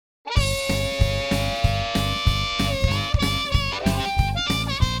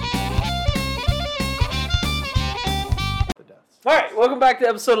All right, welcome back to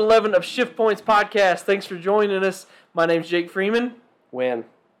episode 11 of Shift Points Podcast. Thanks for joining us. My name's Jake Freeman. Win.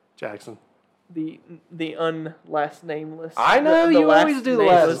 Jackson. The last nameless. I know, the you last always do the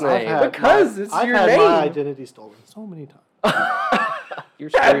last nameless. name. Because it's I've your had name. my identity stolen so many times.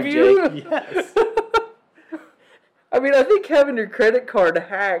 You're Have screwed, you? Jake. Yes. I mean, I think having your credit card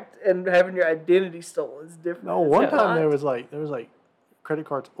hacked and having your identity stolen is different. No, one time there was like credit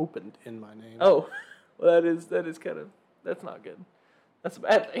cards opened in my name. Oh, well, that is kind of, that's not good. That's a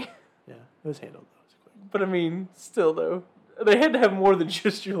bad thing. Yeah, it was handled though. But I mean, still though, they had to have more than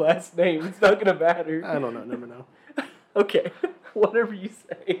just your last name. It's not gonna matter. I don't know. Never know. Okay, whatever you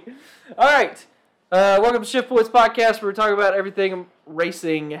say. All right, welcome to Shift Points Podcast. Where we're talking about everything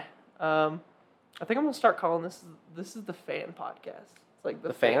racing. I think I'm gonna start calling this is the fan podcast. It's like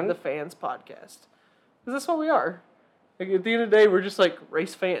the fans podcast, because that's what we are. Like at the end of the day, we're just like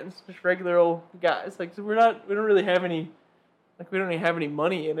race fans, just regular old guys. Like we don't really have any. Like, we don't even have any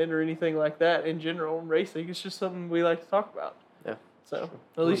money in it or anything like that in general in racing. It's just something we like to talk about. Yeah. So,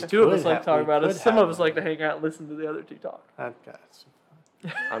 at least two of us like to talk about it. Some of us like to hang out and listen to the other two talk.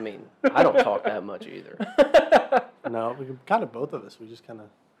 I mean, I don't talk that much either. No, we kind of both of us. We just kind of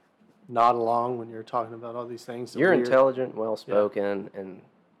nod along when you're talking about all these things. You're intelligent, well-spoken, and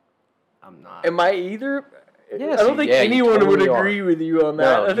I'm not. Am I either? Yes, I don't think anyone would agree with you on that.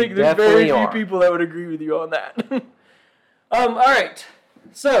 No, I think there's very few people that would agree with you on that. All right.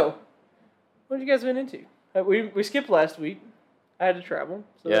 So, what have you guys been into? We skipped last week. I had to travel.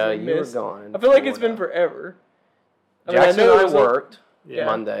 So yeah, you were gone. I feel like it's been forever. Jackson and I worked Yeah.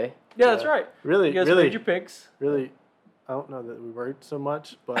 Monday. Yeah, that's right. Really, You guys really, made your picks. really. I don't know that we worked so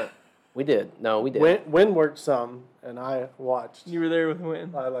much, but We did. No, we did. Win worked some, and I watched. You were there with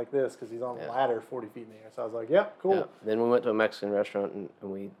Win. I like this because he's on the Yeah. ladder 40 feet in the air. So I was like, "Yep, cool." Yeah. Then we went to a Mexican restaurant and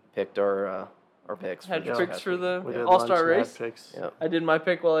we picked our picks. Had your this picks past for week. the We did All-Star lunch and had race. picks. Yeah. I did my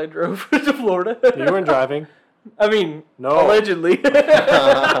pick while I drove to Florida. You weren't driving. I mean, No. allegedly.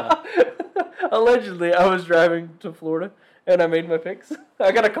 Allegedly, I was driving to Florida, and I made my picks.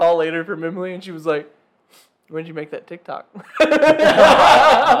 I got a call later from Emily, and she was like, "When did you make that TikTok?"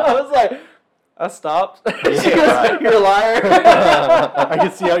 I was like, "I stopped." She goes, "You're a liar." I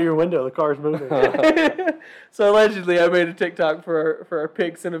can see out your window. The car's moving. So allegedly, I made a TikTok for our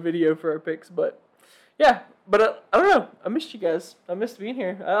picks and a video for our picks. But yeah, but I don't know. I missed you guys. I missed being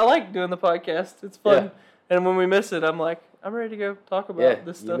here. I like doing the podcast. It's fun. Yeah. And when we miss it, I'm like, I'm ready to go talk about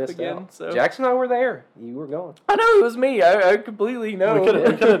this stuff again. Out. So Jackson and I were there. You were gone. I know it was me. I completely know. We could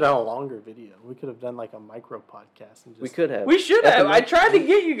have done a longer video. We could have done like a micro podcast and just. We could have. We should have. I tried to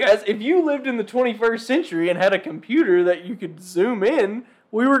get you guys. If you lived in the 21st century and had a computer that you could zoom in,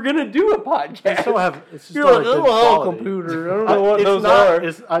 we were gonna do a podcast. I still have. It's just You're not like, a good oh, quality. computer. I don't know what It's those not- are.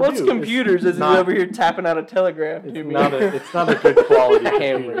 it's- I What's do. computers? It's As he's not- over here tapping out a telegram to It's me. not a good quality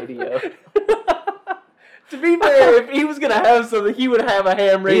ham computer. radio. To be fair, if he was gonna have something, he would have a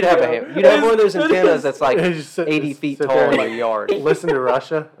ham radio. You'd have a ham. You'd have one of those antennas that's like You just 80 feet sit tall there in and, your yard. Listen to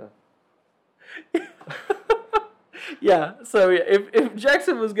Russia. Yeah. So yeah, if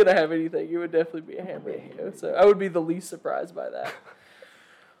Jackson was gonna have anything, it would definitely be a ham radio. So I would be the least surprised by that.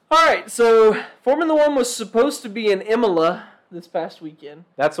 All right. So Formula One was supposed to be in Imola this past weekend.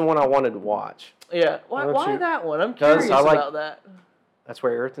 That's the one I wanted to watch. Yeah. Why don't you- that one? I'm 'Cause curious I like- about that. That's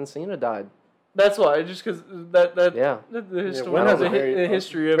where Ayrton Senna died. That's why. Just because that Yeah. the history, Win has the a very,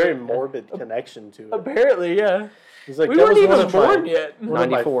 history of very it. morbid connection to it. Apparently, yeah. He's like, We that weren't was one even of my- born yet. one of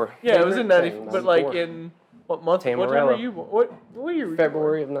my 94. Yeah, it was in 90, favorite but like 94. in what month? What time were Tamarella. you born? What year were you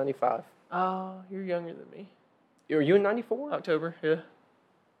February of 95. born? Oh, you're younger than me. Were you in 94? October, yeah.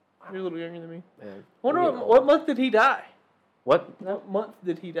 You're a little younger than me. Man, I wonder I'm getting what old. month did he die? What? What month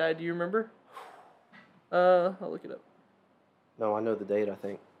did he die? Do you remember? I'll look it up. No, I know the date, I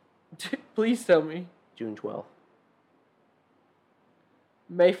think. Please tell me. June 12th.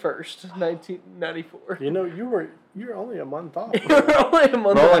 May 1st, 1994. You know, you're only a month off. You're only a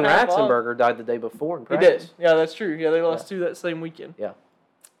month Roland and a half off. Ratzenberger died the day before in He practice. did. Yeah, that's true. Yeah, they lost two that same weekend. Yeah.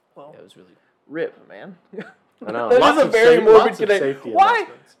 Well, Yeah, it was really... rip, man. I know. That Lots is a of very safe- morbid lots of connection. safety Why?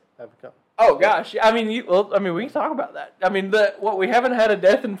 investments have come. Oh gosh, I mean, we can talk about that. I mean, we haven't had a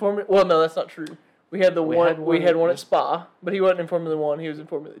death in Formula. Well, no, that's not true. We had We had one at Spa, but he wasn't in Formula One. He was in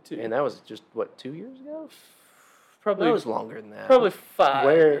Formula Two. And that was just, what, 2 years ago? Probably That was longer than that. probably 5.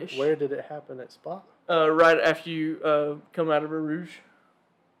 Where did it happen at Spa? Right after you come out of a Rouge.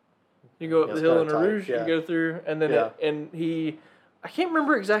 You go up Yeah, the it's hill in kinda a tight, Rouge yeah. and go through, and then Yeah. I can't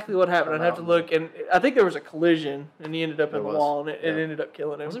remember exactly what happened. I'd have to look, and I think there was a collision, and he ended up in There the was, wall, and it yeah. ended up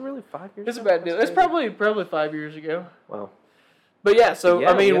killing him. Was it really 5 years It's a ago? bad deal. That's It's crazy. probably 5 years ago. Wow. But yeah, so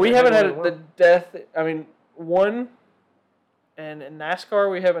Yeah, I mean, we haven't had one in a the death. I mean, one And in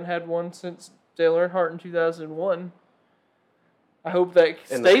NASCAR, we haven't had one since Dale Earnhardt in 2001. I hope that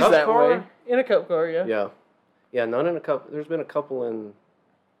In the stays Cup that car? way. In a Cup car, yeah. Yeah. Yeah, none in a couple. There's been a couple in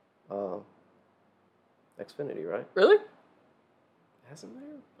Xfinity, right? Really? Hasn't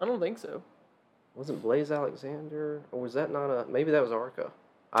there? I don't think so. Wasn't Blaze Alexander? Or was that not a... Maybe that was ARCA.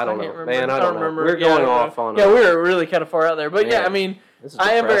 I don't know. can't Man, I don't remember. know. We're Yeah, going I don't off know. on Yeah, we were really kind of far out there. But yeah, Man, I mean, this is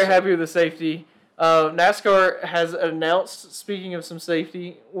I am very depressing. happy with the safety. NASCAR has announced, speaking of some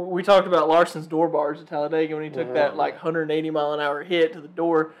safety, we talked about Larson's door bars at Talladega when he took that 180-mile-an-hour hit to the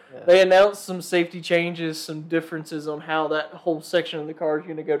door. Yeah. They announced some safety changes, some differences on how that whole section of the car is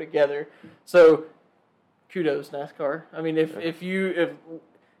going to go together. So, kudos, NASCAR. I mean, if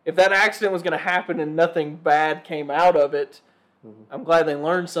that accident was going to happen and nothing bad came out of it, I'm glad they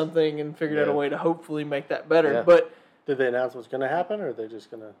learned something and figured out a way to hopefully make that better. Yeah. But Did they announce what's going to happen, or are they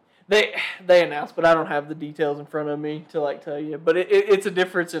just going to... They announced, but I don't have the details in front of me to tell you. But it's a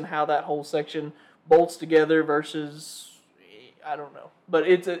difference in how that whole section bolts together versus, I don't know. But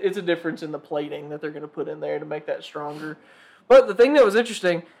it's a difference in the plating that they're going to put in there to make that stronger. But the thing that was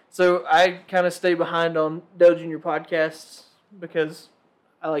interesting, so I kind of stay behind on Dale Jr. podcasts because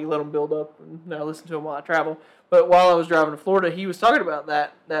I let them build up and I listen to them while I travel. But while I was driving to Florida, he was talking about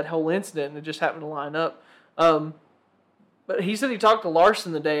that whole incident and it just happened to line up. But he said he talked to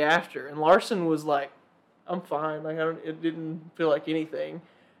Larson the day after, and Larson was like, "I'm fine. It didn't feel like anything."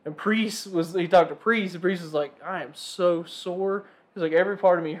 And he talked to Priest, and Priest was like, "I am so sore." He's like, "Every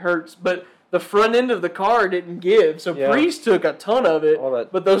part of me hurts," but the front end of the car didn't give. So Priest took a ton of it,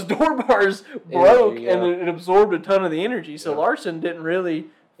 but those door bars broke, and it absorbed a ton of the energy. So Larson didn't really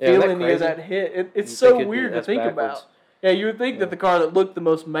feel any of that hit. It's so weird to think about. Yeah, you would think that the car that looked the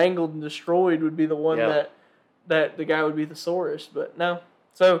most mangled and destroyed would be the one that the guy would be the sorest, but no.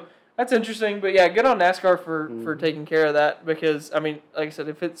 So that's interesting. But yeah, good on NASCAR for taking care of that because I mean, like I said,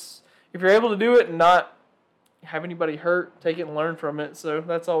 if you're able to do it and not have anybody hurt, take it and learn from it. So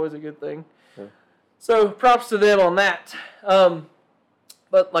that's always a good thing. Yeah. So props to them on that.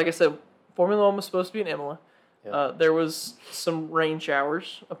 But like I said, Formula One was supposed to be in Imola. Yeah. There was some rain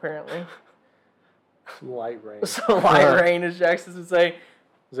showers apparently. Some light rain. Some light rain, as Jackson would say.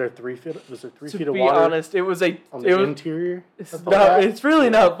 Was there 3 feet of water? To be honest, it was on the interior. It's really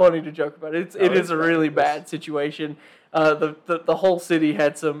not funny to joke about. It is a really bad situation. The whole city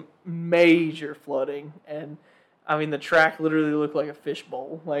had some major flooding, and I mean the track literally looked like a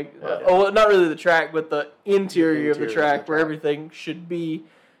fishbowl. Not really the track, but the interior of the track where everything should be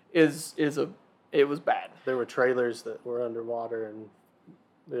it was bad. There were trailers that were underwater, and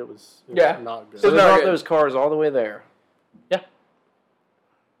it was not good. So they brought those cars all the way there. Yeah.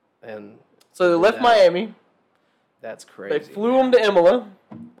 And so they left Miami. That's crazy. They flew them to Imola,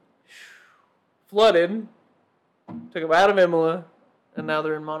 flooded, took them out of Imola, and now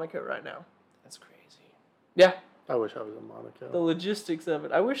they're in Monaco right now. That's crazy. Yeah. I wish I was in Monaco. The logistics of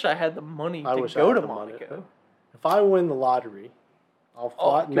it. I wish I had the money to go to Monaco. If I win the lottery, I'll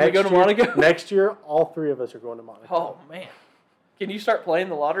fly. Can we go to Monaco? Next year, all 3 of us are going to Monaco. Oh, man. Can you start playing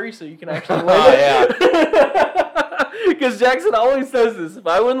the lottery so you can actually win? Oh, yeah. Because Jackson always says this. If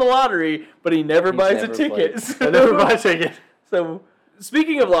I win the lottery, but he never buys a ticket. I never buy a ticket. So,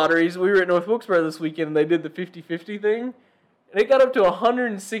 speaking of lotteries, we were at North Wilkesboro this weekend, and they did the 50-50 thing. And it got up to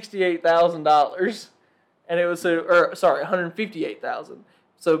 $168,000. And it was, $158,000.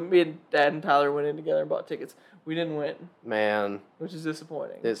 So, me and Dad and Tyler went in together and bought tickets. We didn't win. Man. Which is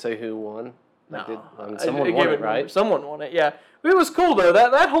disappointing. Did it say who won? No. Someone won it, right? Someone won it, yeah. But it was cool, though.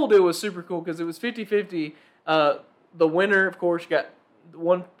 That whole deal was super cool because it was 50-50. The winner, of course, got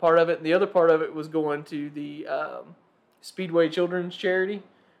one part of it, and the other part of it was going to the Speedway Children's Charity,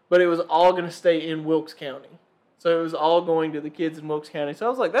 but it was all going to stay in Wilkes County. So it was all going to the kids in Wilkes County. So I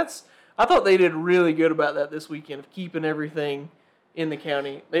was like, I thought they did really good about that this weekend of keeping everything in the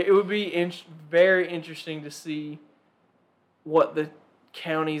county. It would be very interesting to see what the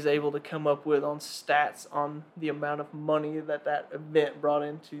county's able to come up with on stats on the amount of money that event brought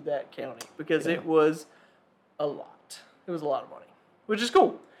into that county because it was a lot. It was a lot of money, which is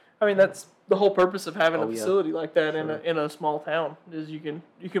cool. I mean, that's the whole purpose of having a facility like that in a small town is you can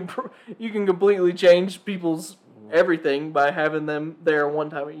completely change people's everything by having them there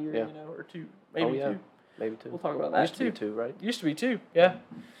one time a year, or 2, maybe 2. Maybe 2. We'll talk about that too. Used to be 2, right? Used to be 2, yeah.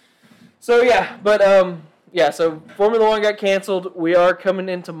 So yeah, but so Formula One got canceled. We are coming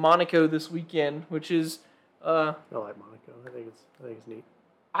into Monaco this weekend, which is I like Monaco. I think it's neat.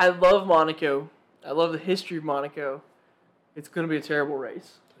 I love Monaco. I love the history of Monaco. It's going to be a terrible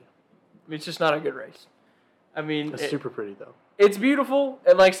race. I mean, it's just not a good race. I mean, it's super pretty though. It's beautiful,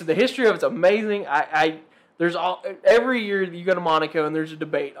 and like I said, the history of it's amazing. The every year you go to Monaco and there's a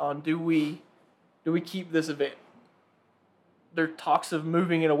debate on do we keep this event. There are talks of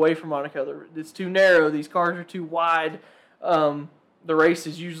moving it away from Monaco. It's too narrow. These cars are too wide. The race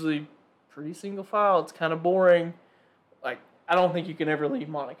is usually pretty single file. It's kind of boring. Like, I don't think you can ever leave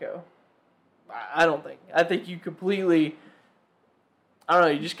Monaco. I don't think. I think you completely. I don't know.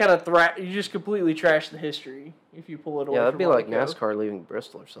 You just kind of you just completely trash the history if you pull it away. Yeah, that'd from be Monaco. like NASCAR leaving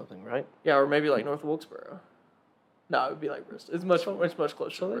Bristol or something, right? Yeah, or maybe like North Wilkesboro. No, it would be like Bristol. It's much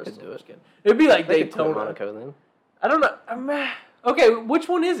closer. So to they Bristol. could do it. It'd be like They could put Daytona. Monaco then. I don't know. Okay, which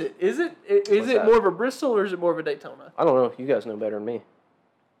one is it? Is it that? more of a Bristol or is it more of a Daytona? I don't know. You guys know better than me.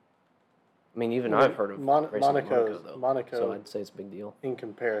 I mean, even I've heard of racing in Monaco, though. Monaco. So I'd say it's a big deal. In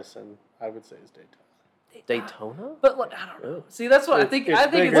comparison, I would say it's Daytona. Daytona? But like, I don't know. See, that's what I think. I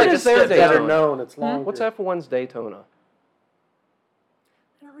think it's bigger, like a is their step Daytona? better down. known. It's longer. What's F1's Daytona?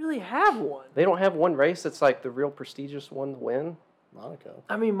 They don't really have one. They don't have one race that's like the real prestigious one to win. Monaco.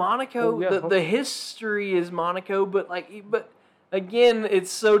 I mean, Monaco. Oh, yeah. The history is Monaco, but again,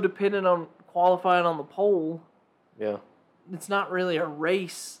 it's so dependent on qualifying on the pole. Yeah. It's not really a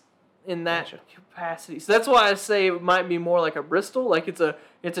race in that capacity. So that's why I say it might be more like a Bristol. Like it's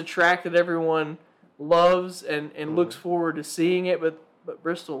a track that everyone loves and looks forward to seeing it, but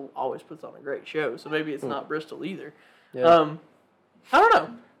Bristol always puts on a great show. So maybe it's not Bristol either. Yeah. I don't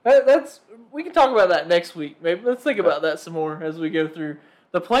know. We can talk about that next week. Maybe let's think about that some more as we go through.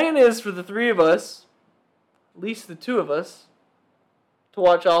 The plan is for the three of us, at least the two of us, to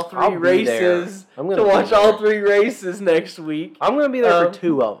watch all three races. I'm gonna watch all three races next week. I'm going to be there for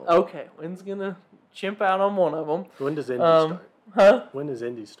two of them. Okay, Wynn's gonna chimp out on one of them. When does Indy start? Huh? When does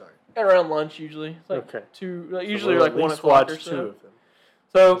Indy start? Around lunch usually. It's like Okay. usually we'll like at 1 least o'clock watch or so. two of them.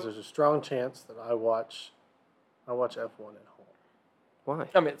 So There's a strong chance that I watch F1 at home, Why?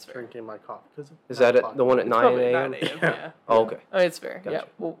 I mean, it's fair. drinking my coffee. Is that the one at 9 Probably a.m.? 9 a.m. Yeah. Oh, okay. I mean, it's fair. Gotcha. Yeah,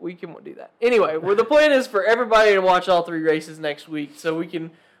 well, we can do that. Anyway, the plan is for everybody to watch all three races next week, so we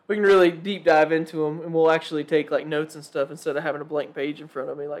can really deep dive into them, and we'll actually take like notes and stuff instead of having a blank page in front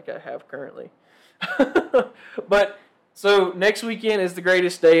of me like I have currently. But so next weekend is the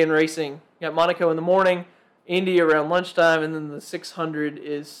greatest day in racing. You got Monaco in the morning, Indy around lunchtime, and then the 600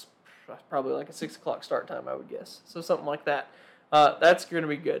 is probably like a 6 o'clock start time, I would guess. So something like that. That's going to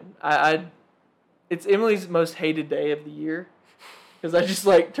be good. It's Emily's most hated day of the year because I just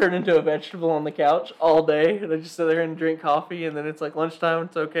like turn into a vegetable on the couch all day, and I just sit there and drink coffee, and then it's like lunchtime.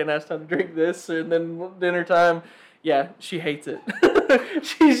 It's okay, now it's time to drink this, and then dinner time. Yeah, she hates it.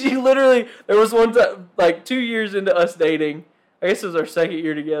 she literally, there was one time, like 2 years into us dating, I guess it was our second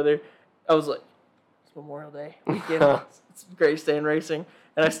year together, I was like, it's Memorial Day weekend. It's the greatest day in racing.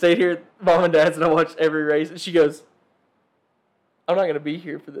 And I stayed here at Mom and Dad's, and I watched every race, and she goes, I'm not going to be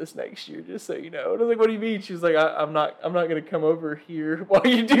here for this next year, just so you know. And I was like, what do you mean? She was like, I'm not going to come over here while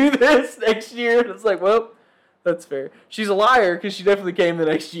you do this next year. And it's like, well, that's fair. She's a liar because she definitely came the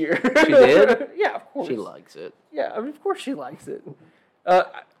next year. She did? Yeah, of course. She likes it. Yeah, I mean, of course she likes it.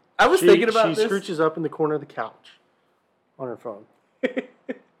 I was thinking about She this. scooches up in the corner of the couch on her phone.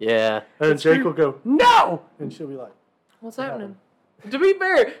 Yeah. And then Jake will go, no! And she'll be like, What's happening? To be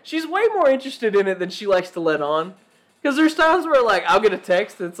fair, she's way more interested in it than she likes to let on. Because there's times where, like, I'll get a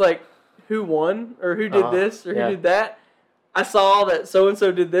text that's like, who won? Or who did this? Or who did that? I saw that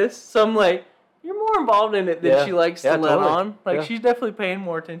so-and-so did this. So I'm like, you're more involved in it than she likes to let totally. on. Like, Yeah. she's definitely paying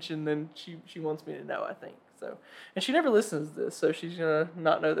more attention than she wants me to know, I think. So, and she never listens to this, so she's going to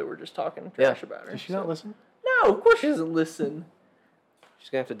not know that we're just talking trash about her. does she not listen? No, of course she doesn't listen. She's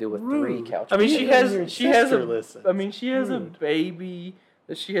going to have to deal with Rude. 3 couches. I mean, Yeah, she your has sister listens. I mean, she has a Rude. baby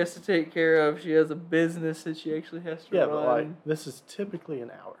that she has to take care of. She has a business that she actually has to Yeah, run. but like, this is typically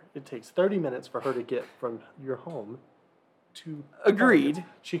an hour. It takes 30 minutes for her to get from your home to... Agreed.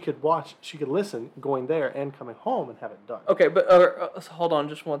 She could listen going there and coming home and have it done. Okay, but hold on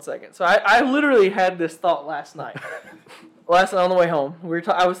just 1 second. So I literally had this thought last night. Last night on the way home,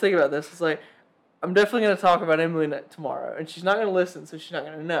 I was thinking about this. It's like, I'm definitely going to talk about Emily tomorrow, and she's not going to listen, so she's not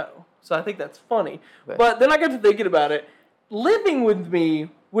going to know. So I think that's funny. Right. But then I got to thinking about it. Living with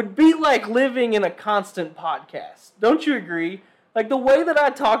me would be like living in a constant podcast. Don't you agree? Like the way that I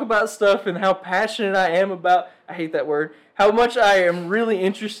talk about stuff and how passionate I am about, I hate that word, how much I am really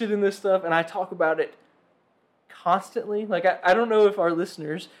interested in this stuff, and I talk about it constantly. Like I don't know if our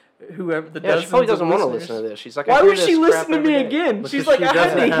listeners, whoever the Yeah, she probably doesn't want to listeners, listen to this. She's like, why I hear would she this listen crap to me every day. again? Because She's like, she I had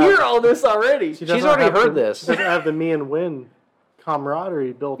doesn't to have- hear all this already. She She's doesn't already have heard the- this. She doesn't have the me and Win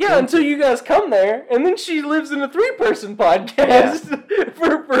camaraderie built Yeah, into until you guys come there, and then she lives in a 3-person podcast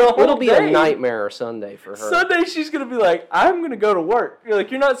for a whole It'll be a nightmare Sunday for her. Sunday, she's going to be like, I'm going to go to work. You're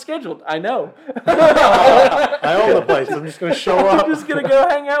like, you're not scheduled. I know. I own the place. I'm just going to show up. I'm just going to go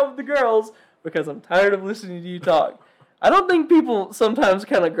hang out with the girls because I'm tired of listening to you talk. I don't think people sometimes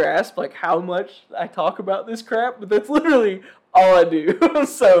kind of grasp like how much I talk about this crap, but that's literally all I do.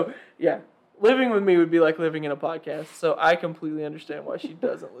 So, yeah, living with me would be like living in a podcast. So I completely understand why she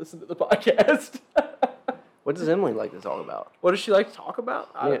doesn't listen to the podcast. What does Emily like to talk about? What does she like to talk about?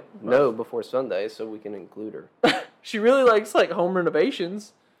 No, before Sunday, so we can include her. She really likes like home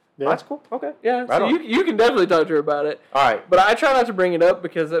renovations. Yeah. That's cool. Okay. Yeah, right so you can definitely talk to her about it. All right. But I try not to bring it up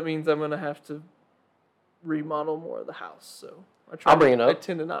because that means I'm going to have to remodel more of the house. So I'll bring it up. I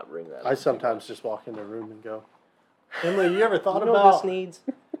tend to not bring that up. I sometimes just walk in the room and go, Emily, you ever thought about what this needs?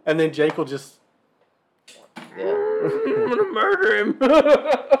 And then Jake will just... Yeah. I'm going to murder him.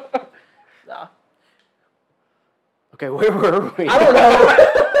 Nah. Okay, where were we? I don't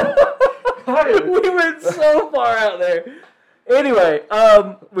know. We went so far out there. Anyway,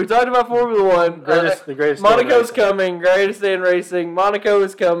 we talked about Formula One. The greatest Monaco's coming. Greatest day in racing. Monaco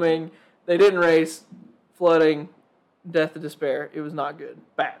is coming. They didn't race. Flooding. Death of despair. It was not good.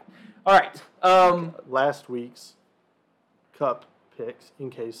 Bad. All right. Last week's Cup picks, in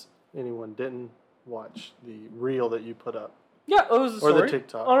case anyone didn't watch the reel that you put up. Yeah, it was a story. Or the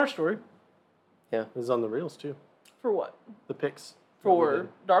TikTok. On our story. Yeah. It was on the reels, too. For what? The picks. For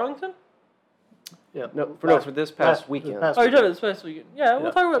Darlington? Yeah. No, for this past weekend. You're talking about this past weekend. Yeah,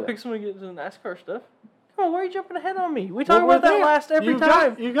 we'll talk about picks when we get to the NASCAR stuff. Come on, why are you jumping ahead on me? We talk about that last every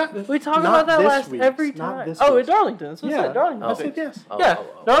time. We talk about that last every time. Oh, at Darlington. So yeah. Darlington. I said yes.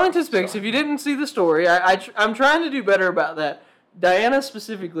 Darlington's picks. If you didn't see the story, I'm trying to do better about that. Diana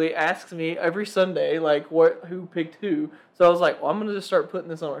specifically asks me every Sunday, like, who picked who. So I was like, well, I'm going to just start putting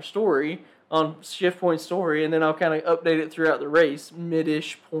this on our story, on Shift Point Story, and then I'll kind of update it throughout the race,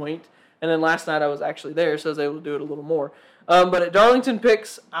 mid-ish point. And then last night I was actually there, so I was able to do it a little more. But at Darlington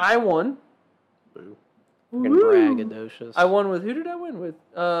Picks, I won. Boo. Freaking braggadocious. I won with, who did I win with?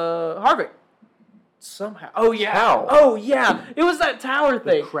 Harvick. Somehow. Oh, yeah. How? Oh, yeah. It was that tower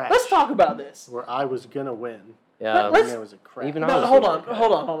thing. Crash. Let's talk about this. Where I was going to win. Yeah. And it was a crash. Even hold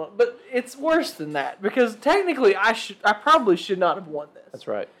on. But it's worse than that, because technically I probably should not have won this. That's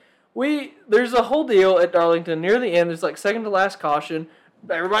right. There's a whole deal at Darlington near the end. It's like second to last caution.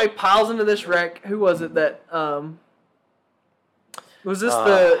 Everybody piles into this wreck. Who was it that was this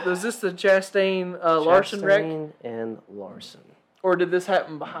the Chastain Larson wreck? Chastain and Larson. Or did this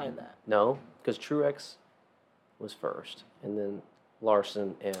happen behind that? No, because Truex was first, and then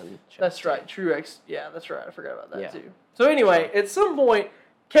Larson and Chastain. That's right, Truex. Yeah, that's right. I forgot about that too. So anyway, at some point,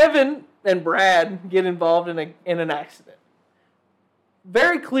 Kevin and Brad get involved in an accident.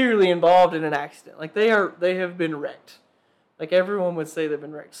 Very clearly involved in an accident. Like they have been wrecked. Like everyone would say they've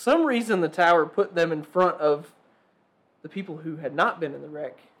been wrecked. Some reason the tower put them in front of the people who had not been in the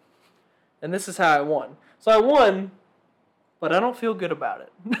wreck. And this is how I won. So I won, but I don't feel good about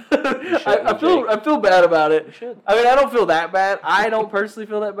it. I feel bad about it. You should. I mean, I don't feel that bad. I don't personally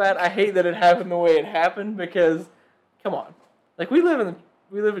feel that bad. I hate that it happened the way it happened because, come on. Like we live in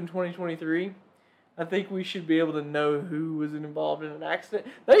 2023. I think we should be able to know who was involved in an accident.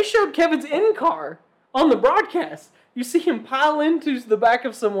 They showed Kevin's in-car on the broadcast. You see him pile into the back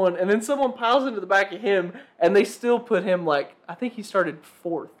of someone, and then someone piles into the back of him, and they still put him, like, I think he started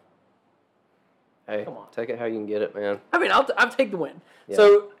fourth. Hey, come on. Take it how you can get it, man. I mean, I'll take the win. Yeah.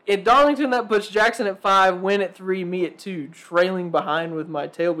 So, in Darlington, that puts Jackson at 5, Win at 3, me at 2, trailing behind with my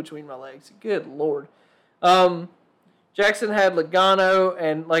tail between my legs. Good Lord. Jackson had Logano,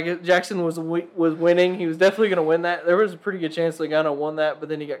 and, like, Jackson was winning. He was definitely going to win that. There was a pretty good chance Logano won that, but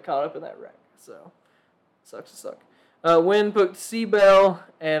then he got caught up in that wreck. So, sucks to suck. Wynn booked Seabell,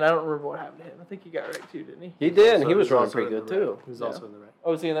 and I don't remember what happened to him. I think he got wrecked too, didn't he? He did, and he was running pretty good too. He was also in the wreck.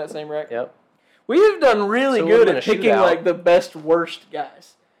 Oh, was he in that same wreck? Yep. We have done really good at picking like the best worst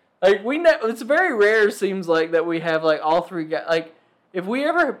guys. Like it's very rare. It seems like that we have like all three guys. Like if we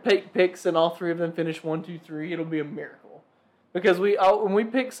ever pick picks and all three of them finish 1, 2, 3, it'll be a miracle. Because when we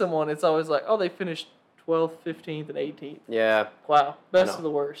pick someone, it's always like, oh, they finished 12th, 15th, and 18th. Yeah. Wow. Best of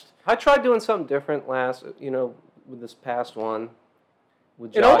the worst. I tried doing something different with this past one.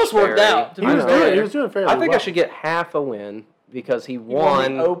 With Josh it almost Berry. Worked out. He was doing fairly well. I think I should get half a win because he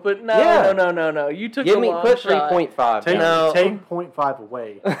won. Open? No. You took Give me put 3.5. Take 0.5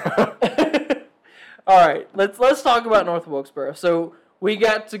 away. All right. Let's talk about North Wilkesboro. So we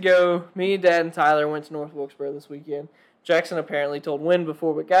got to go. Me, Dad, and Tyler went to North Wilkesboro this weekend. Jackson apparently told Wynn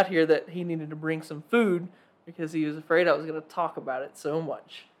before we got here that he needed to bring some food because he was afraid I was going to talk about it so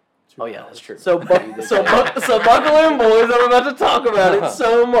much. Oh, yeah, that's true. So buckle in, boys. I'm about to talk about it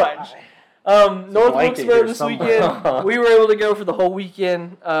so much. North Wilkesboro this weekend, we were able to go for the whole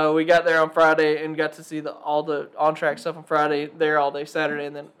weekend. We got there on Friday and got to see all the on-track stuff on Friday, there all day Saturday,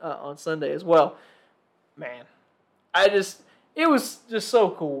 and then on Sunday as well. Man, it was just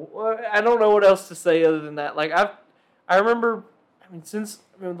so cool. I don't know what else to say other than that. Like, I remember,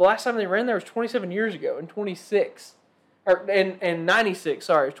 the last time they ran there was 27 years ago in 96. In 96,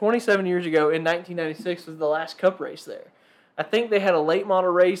 sorry. 27 years ago in 1996 was the last Cup race there. I think they had a late model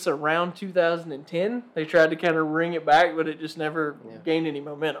race around 2010. They tried to kind of bring it back, but it just never gained any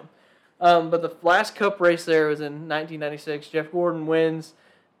momentum. But the last Cup race there was in 1996. Jeff Gordon wins.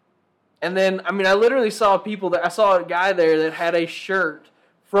 And then, I literally saw I saw a guy there that had a shirt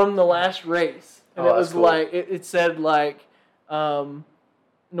from the last race. And it was cool. Like, it said like,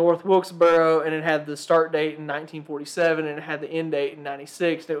 North Wilkesboro, and it had the start date in 1947, and it had the end date in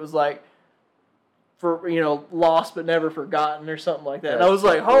 96. And it was like, for lost but never forgotten or something like that. And I was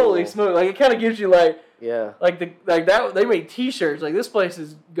like, holy smoke! Like, it kind of gives you like that. They made T-shirts like, this place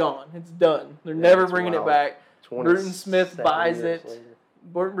is gone. It's done. They're never bringing it back. Bruton Smith buys it.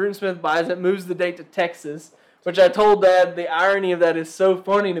 Bruton Smith buys it, moves the date to Texas, which I told Dad the irony of that is so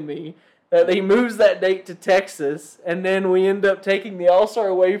funny to me. That he moves that date to Texas, and then we end up taking the All-Star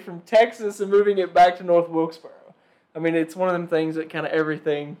away from Texas and moving it back to North Wilkesboro. It's one of them things that kind of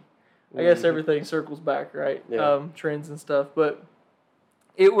everything, I guess everything circles back, right? Yeah. Trends and stuff. But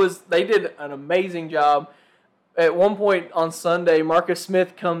they did an amazing job. At one point on Sunday, Marcus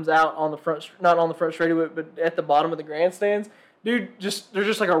Smith comes out on the front, not on the front straightaway, but at the bottom of the grandstands. Dude, there's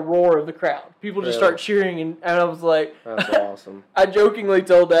just like a roar of the crowd. People just start cheering, and I was like, that's awesome. I jokingly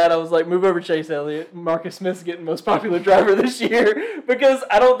told Dad, I was like, move over Chase Elliott. Marcus Smith's getting most popular driver this year, because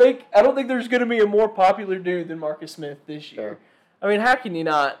I don't think there's going to be a more popular dude than Marcus Smith this year. Sure. How can you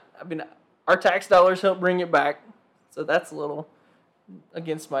not? Our tax dollars help bring it back, so that's a little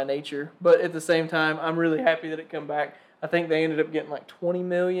against my nature. But at the same time, I'm really happy that it come back. I think they ended up getting like $20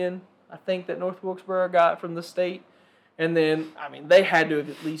 million. I think that North Wilkesboro got from the state. And then, they had to have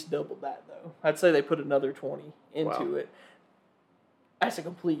at least doubled that, though. I'd say they put another 20 into it. That's a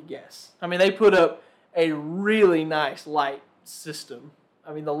complete guess. They put up a really nice light system.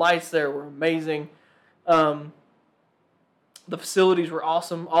 The lights there were amazing. The facilities were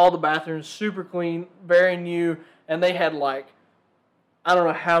awesome. All the bathrooms, super clean, very new. And they had, I don't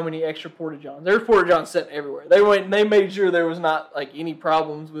know how many extra porta-johns. There were porta-johns set everywhere. They made sure there was not, any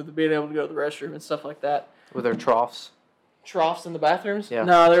problems with being able to go to the restroom and stuff like that. Were there troughs? Troughs in the bathrooms? Yeah.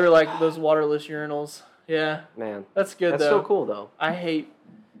 No, they were like those waterless urinals. Yeah. Man. That's good, That's so cool, though. I hate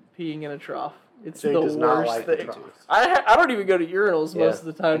peeing in a trough. It's Jake the does worst not like thing. The troughs. I don't even go to urinals most of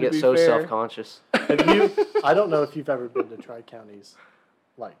the time, I get to be so fair. self-conscious. I don't know if you've ever been to Tri-Counties,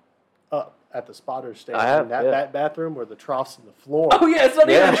 up at the spotter station. I have, that bathroom where the trough's in the floor. Oh, yeah, it's not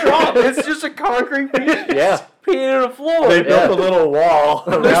even a trough. It's just a concrete piece. Peeing in the floor. They built a little wall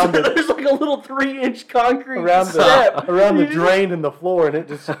around it. There's like a little 3-inch concrete around step. Around the drain in the floor, and it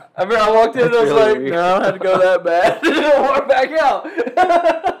just... I walked in and I was really like, weird. No, I don't have to go that bad. I didn't walk back out.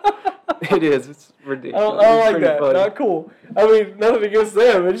 It is. It's ridiculous. I don't like that. Funny. Not cool. Nothing against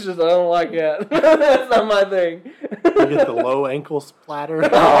them. It's just I don't like that. That's not my thing. You get the low ankle splatter.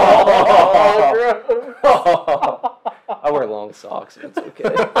 I wear long socks. It's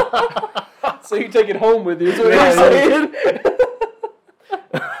okay. So you take it home with you, is what you're saying? Man.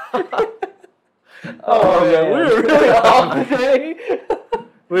 We were really off today.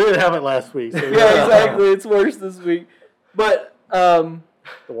 We didn't have it last week. So exactly. It's worse this week. But the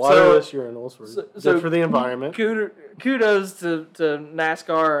waterless urinals were good for the environment. Kudos to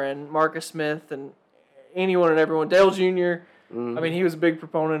NASCAR and Marcus Smith and anyone and everyone. Dale Jr., he was a big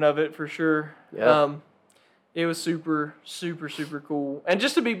proponent of it for sure. Yeah. It was super, super, super cool. And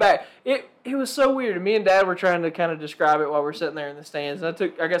just to be back, it was so weird. Me and Dad were trying to kind of describe it while we're sitting there in the stands.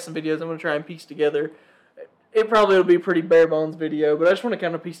 And I got some videos I'm going to try and piece together. It probably will be a pretty bare bones video, but I just want to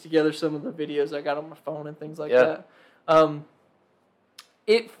kind of piece together some of the videos I got on my phone and things like that.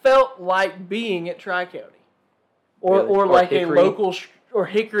 It felt like being at Tri-County. Or like Hickory. A local... or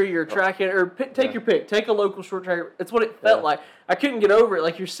Hickory or Tri-County, or take your pick. Take a local short track. It's what it felt like. I couldn't get over it.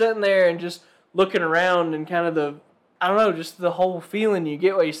 Like, you're sitting there and just looking around and kind of just the whole feeling you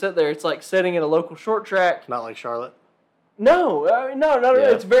get while you sit there. It's like sitting at a local short track. Not like Charlotte? No. No.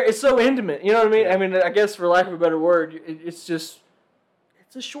 It's so intimate. You know what I mean? Yeah. I guess for lack of a better word, it's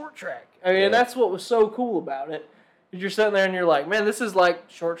a short track. And that's what was so cool about it. You're sitting there and you're like, man, this is like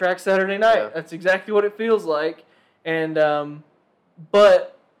short track Saturday night. Yeah. That's exactly what it feels like. And,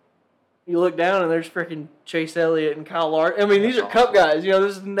 but you look down and there's freaking Chase Elliott and Kyle Larson. I mean, these are Cup guys. You know,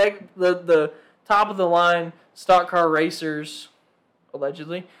 this is the top of the line stock car racers,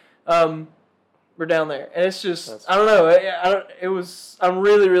 allegedly. We're down there, and it's just I don't know. I'm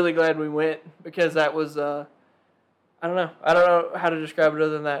really really glad we went because that was I don't know how to describe it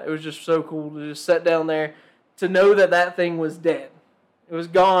other than that. It was just so cool to just sit down there to know that thing was dead. It was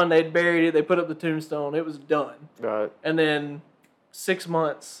gone. They'd buried it. They put up the tombstone. It was done. Right. And then 6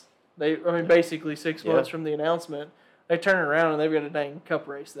 months. Basically 6 months from the announcement, they turn around and they've got a dang Cup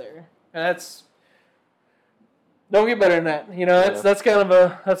race there, and that's. Don't get better than that. You know, that's kind of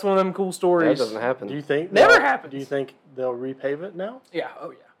that's one of them cool stories. That doesn't happen. Do you think never happens? Do you think they'll repave it now? Yeah.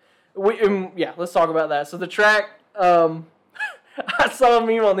 Oh yeah. Let's talk about that. So the track. I saw a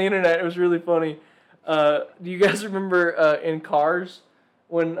meme on the internet. It was really funny. Do you guys remember in Cars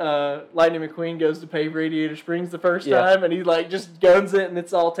when Lightning McQueen goes to pave Radiator Springs the first time and he like just guns it and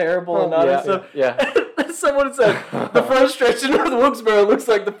it's all terrible and all that stuff? Yeah. Someone said the front stretch in North Wilkesboro looks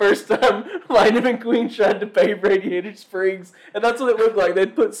like the first time Lightning McQueen tried to pave Radiator Springs, and that's what it looked like.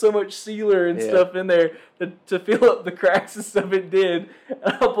 They'd put so much sealer and stuff in there to fill up the cracks and stuff. It did.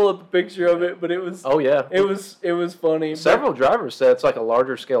 I'll pull up a picture of it, but it was. Oh yeah. It was funny. Several drivers said it's like a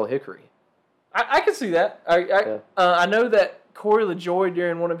larger scale hickory. I can see that. I know that Corey LaJoy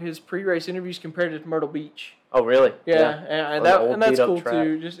during one of his pre-race interviews compared it to Myrtle Beach. Oh really? Yeah. And that's cool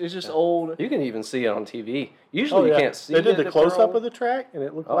too. It's just old. You can even see it on TV. Usually you can't see. They did the close up of the track, and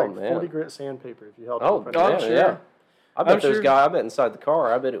it looked like 40 grit sandpaper if you held it in front of sure. Yeah. I bet I bet inside the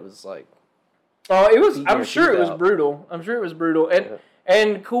car. I bet it was like. Oh, it was. I'm sure it was brutal.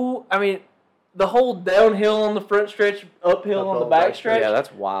 And cool. I mean, the whole downhill on the front stretch, uphill on the back stretch. Yeah,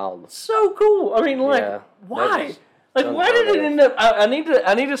 that's wild. So cool. I mean, why? Why did it end up? I need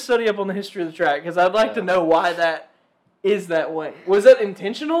to study up on the history of the track because I'd like to know why that is that way. Was that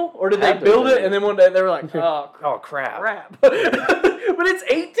intentional, or did they build it and then one day they were like, "Oh crap!" But it's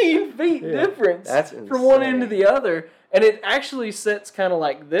 18 feet difference from one end to the other, and it actually sets kind of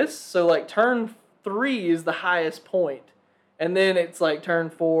like this. So like turn 3 is the highest point, and then it's like turn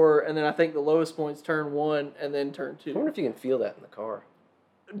 4, and then I think the lowest point is turn 1, and then turn 2. I wonder if you can feel that in the car.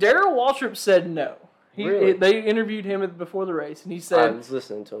 Darrell Waltrip said no. They interviewed him before the race, and he said... I was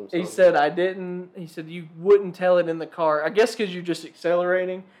listening to him. He said, I didn't... He said, you wouldn't tell it in the car. I guess because you're just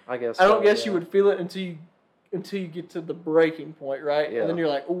accelerating. I guess I don't guess you would feel it until you get to the breaking point, right? Yeah. And then you're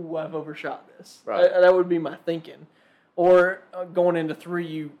like, ooh, I've overshot this. Right. That would be my thinking. Or going into 3,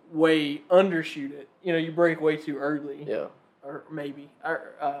 you way undershoot it. You know, you brake way too early. Yeah. Or maybe. I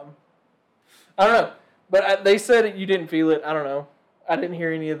don't know. But they said you didn't feel it. I don't know. I didn't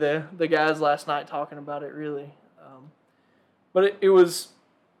hear any of the guys last night talking about it, really. But it was...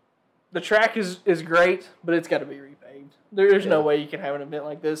 The track is great, but it's got to be repaved. There's no way you can have an event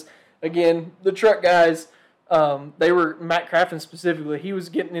like this. Again, the truck guys, they were... Matt Crafton specifically, he was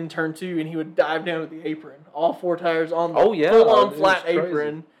getting in turn 2, and he would dive down with the apron. All 4 tires on the full-on flat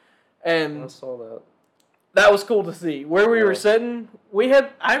apron. And I saw that. That was cool to see. Where we were sitting,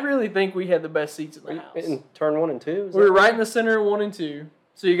 I really think we had the best seats in the house. In turn 1 and 2? We were right in the center of 1 and 2.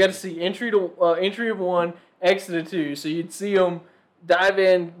 So you got to see entry of 1, exit of 2. So you'd see them dive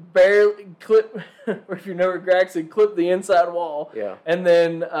in, barely clip, or if you know where Greg said, clip the inside wall. Yeah. And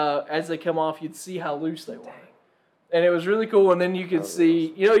then as they come off, you'd see how loose they were. And it was really cool. And then you could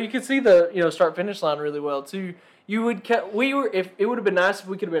see, you could see the start finish line really well too. It would have been nice if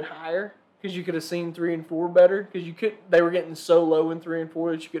we could have been higher. Because you could have seen 3 and 4 better. Because they were getting so low in 3 and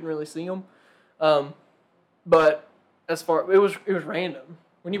 4 that you couldn't really see them. But it was random.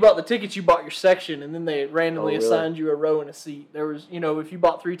 When you bought the tickets, you bought your section, and then they randomly assigned you a row and a seat. There was, if you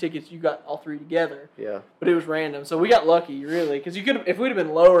bought 3 tickets, you got all 3 together. Yeah. But it was random, so we got lucky, really. Because if we'd have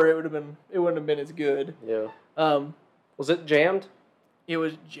been lower, it wouldn't have been as good. Yeah. Was it jammed? It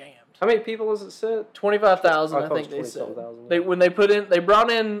was jammed. How many people was it sit? 25,000, I think they said. They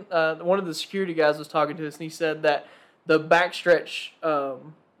brought in one of the security guys was talking to us, and he said that the backstretch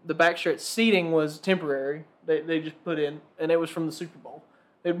seating was temporary. They just put in, and it was from the Super Bowl.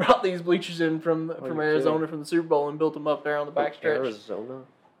 They brought these bleachers in from Arizona from the Super Bowl and built them up there on the backstretch. Arizona.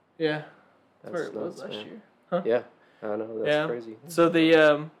 Yeah, that's where it was last year. Huh? Yeah, I know that's crazy. So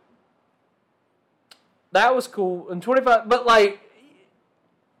that was cool, and 25, but like.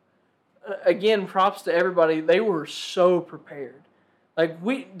 Again, props to everybody. They were so prepared. Like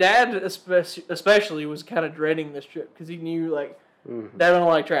Dad especially was kind of dreading this trip because he knew Dad don't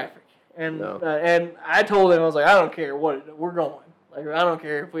like traffic, and I told him I was like, I don't care we're going. Like I don't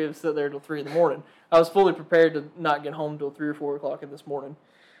care if we have to sit there till 3 a.m. I was fully prepared to not get home till 3 or 4 o'clock in this morning.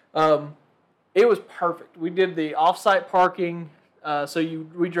 It was perfect. We did the off-site parking.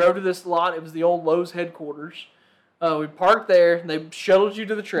 We drove to this lot. It was the old Lowe's headquarters. We parked there. They shuttled you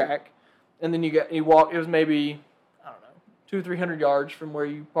to the track, and then you walk. It was maybe 200-300 yards from where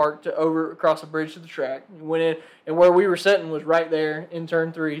you parked to over across the bridge to the track. You went in, and where we were sitting was right there in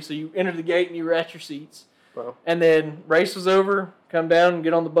turn 3. So you entered the gate and you were at your seats. Wow. And then race was over. Come down and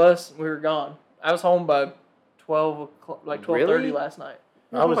get on the bus, and we were gone. I was home by 12:30 Really? last night.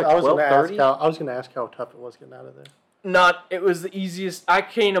 I was going to ask how tough it was getting out of there. It was the easiest.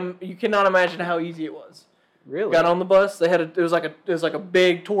 You cannot imagine how easy it was. Really? Got on the bus. It was like a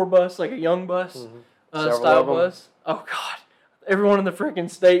big tour bus, like a young bus, style bus. Oh God, everyone in the freaking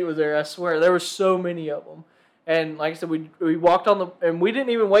state was there. I swear, there were so many of them. And like I said, we walked and we didn't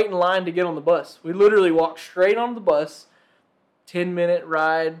even wait in line to get on the bus. We literally walked straight on the bus. 10-minute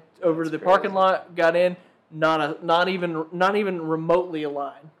ride over to the parking lot. Got in. Not even remotely a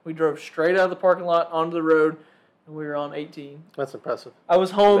line. We drove straight out of the parking lot onto the road, and we were on 18. That's impressive. I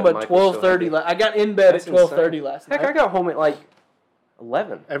was home at 12:30. I got in bed at 12:30 last night. Heck, I got home at like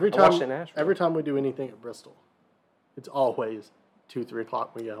 11. Every time we do anything at Bristol, it's always 2-3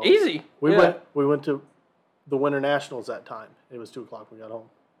 o'clock when we get home. Easy. We went to the Winter Nationals that time. It was 2 o'clock when we got home.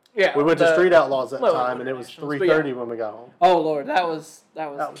 Yeah. We went to Street Outlaws that time, and it was 3:30 when we got home. Oh Lord, that was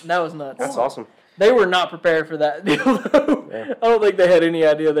nuts. That's awesome. They were not prepared for that deal, though. Yeah. I don't think they had any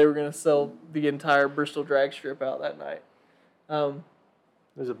idea they were going to sell the entire Bristol drag strip out that night.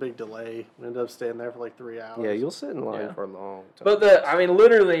 There's a big delay. We ended up staying there for like 3 hours. Yeah, you'll sit in line for a long time. But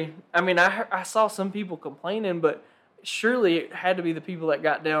I saw some people complaining, but surely it had to be the people that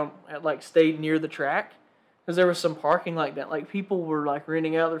got down stayed near the track, because there was some parking like that. Like people were like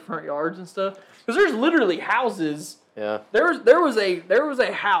renting out their front yards and stuff. Because there's literally houses. Yeah. There was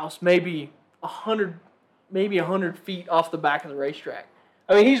a house maybe 100 feet off the back of the racetrack.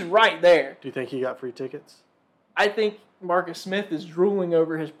 I mean, he's right there. Do you think he got free tickets? I think Marcus Smith is drooling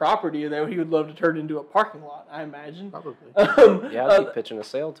over his property that he would love to turn into a parking lot, I imagine. Probably. I'd be pitching a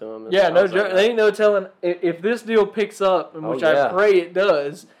sale to him. Yeah, no joke. They ain't no telling if this deal picks up, which I pray it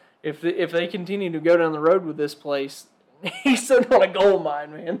does. If they continue to go down the road with this place, he's sitting on a gold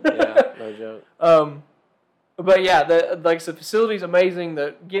mine, man. Yeah, no joke. But yeah, the facility's amazing.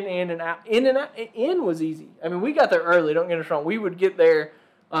 The getting in was easy. I mean, we got there early. Don't get us wrong. We would get there,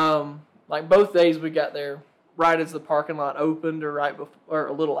 both days we got there right as the parking lot opened, or right before, or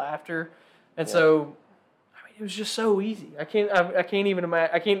a little after, and so I mean, it was just so easy. I can't even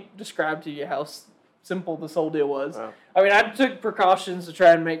imagine. I can't describe to you how simple this whole deal was. Wow. I mean, I took precautions to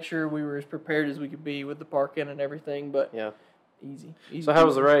try and make sure we were as prepared as we could be with the parking and everything, but easy. So how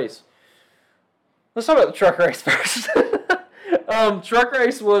was the race? Let's talk about the truck race first. Truck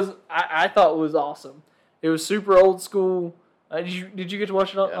race I thought was awesome. It was super old school. Did you get to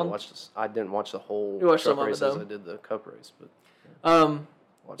watch it on? Yeah, I watched this. I didn't watch the whole truck race as I did the cup race, but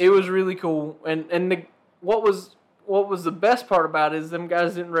it was really cool. And what was the best part about it is them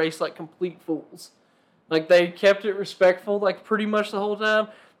guys didn't race like complete fools. Like they kept it respectful, like pretty much the whole time.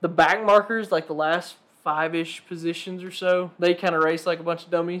 The back markers, like the last 5-ish positions or so, they kind of raced like a bunch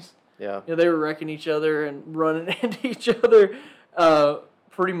of dummies. Yeah. They were wrecking each other and running into each other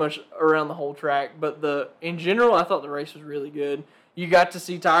pretty much around the whole track. But in general, I thought the race was really good. You got to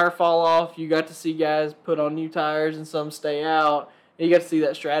see tire fall off. You got to see guys put on new tires and some stay out. And you got to see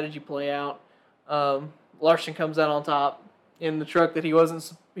that strategy play out. Larson comes out on top in the truck that he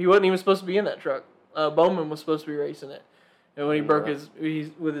wasn't even supposed to be in that truck. Bowman was supposed to be racing it. And when he's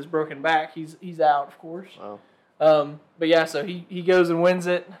with his broken back, he's out, of course. Wow. But yeah, so he goes and wins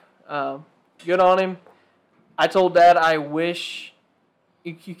it. Good on him. I told Dad I wish,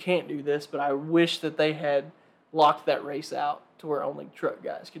 you can't do this, but I wish that they had locked that race out to where only truck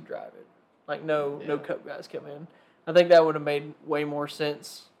guys could drive it. Like no cup guys come in. I think that would have made way more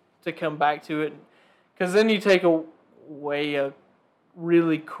sense to come back to it. Because then you take away a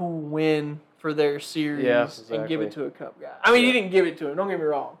really cool win for their series and give it to a cup guy. I mean, you didn't give it to him, don't get me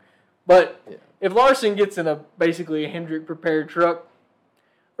wrong. But if Larson gets in basically a Hendrick prepared truck,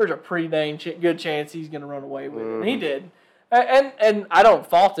 there's a pretty dang good chance he's going to run away with it. And he did. And I don't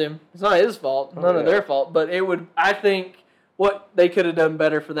fault him. It's not his fault. None of their fault. But I think what they could have done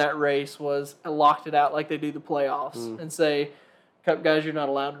better for that race was locked it out like they do the playoffs and say, Cup guys, you're not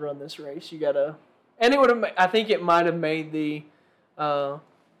allowed to run this race. You got to. And it would have. I think it might have made the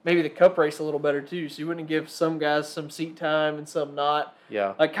maybe the Cup race a little better too. So you wouldn't give some guys some seat time and some not.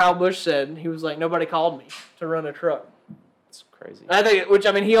 Yeah. Like Kyle Busch said, he was like, nobody called me to run a truck. crazy. I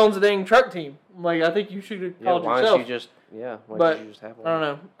think, he owns a dang truck team. Like, I think you should have called yourself. Why don't you just have one? I don't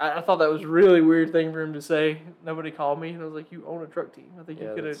know. I thought that was a really weird thing for him to say. Nobody called me, and I was like, you own a truck team. I think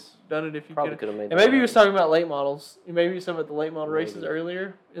you could have done it if you could have made. And maybe he was talking about late models. Maybe he was talking about the late model races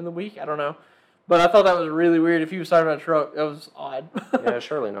earlier in the week. I don't know. But I thought that was really weird. If he was talking about a truck, that was odd. Yeah,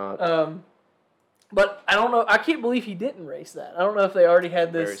 surely not. But I don't know. I can't believe he didn't race that. I don't know if they already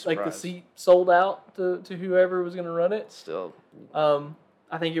had this, like the seat sold out to whoever was going to run it. Still.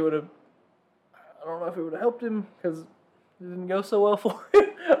 I think it would have, I don't know if it would have helped him because it didn't go so well for him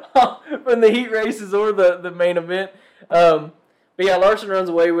from the heat races or the main event. But yeah, Larson runs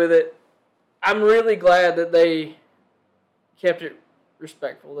away with it. I'm really glad that they kept it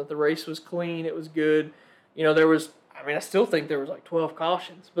respectful, that the race was clean, it was good. There was, I still think there was like 12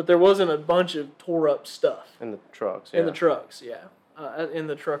 cautions, but there wasn't a bunch of tore up stuff. In the trucks, In the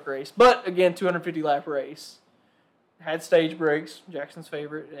truck race. But again, 250 lap race. Had stage breaks, Jackson's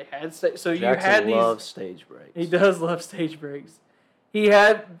favorite. They had Jackson loves stage breaks. He does love stage breaks.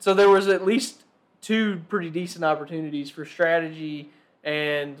 So there was at least 2 pretty decent opportunities for strategy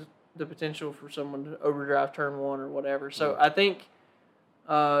and the potential for someone to overdrive turn 1 or whatever. So I think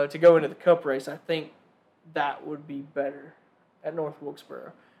to go into the Cup race, I think that would be better at North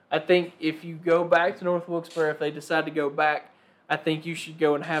Wilkesboro. I think if you go back to North Wilkesboro, if they decide to go back, I think you should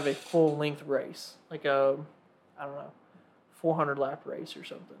go and have a full-length race, like a, 400-lap race or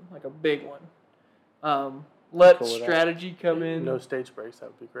something, like a big one. Let strategy come in. No stage breaks, that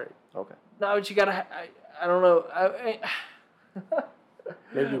would be great. Okay. No, but you got to, I don't know.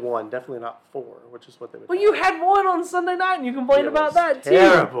 Maybe 1, definitely not 4, which is what they would. Well, you had 1 on Sunday night, and you complained about that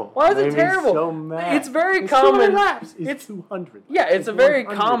terrible. Too. Why is it terrible? So mad. It's very common. Laps. It's 200. Yeah, it's a very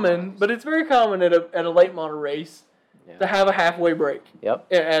common, laps. But it's very common at a late model race to have a halfway break.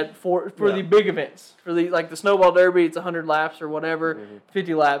 Yep. For the big events, for the Snowball Derby, it's 100 laps or whatever.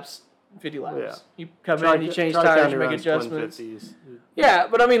 50 laps. 50 laps. Yeah. You come in, you change tires, you make adjustments. Yeah,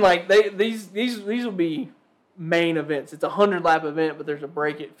 but these will be main events. It's a 100-lap event, but there's a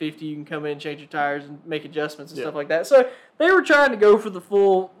break at 50. You can come in, change your tires, and make adjustments and stuff like that. So they were trying to go for the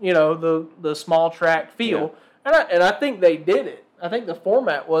full, the small track feel, and I think they did it. I think the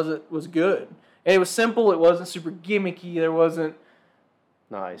format was good, and it was simple. It wasn't super gimmicky. There wasn't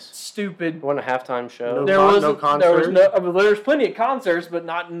stupid. It wasn't a halftime show. No concert. There was plenty of concerts, but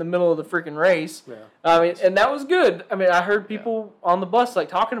not in the middle of the freaking race. Yeah. And that was good. I heard people on the bus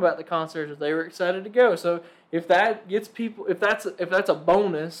talking about the concerts. They were excited to go. So if that gets people, if that's a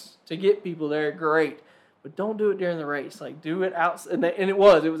bonus to get people there, great. But don't do it during the race. Do it outside. And it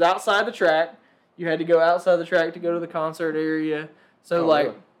was outside the track. You had to go outside the track to go to the concert area. So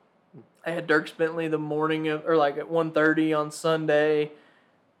really? I had Dirk Bentley the morning of, or at 1:30 on Sunday.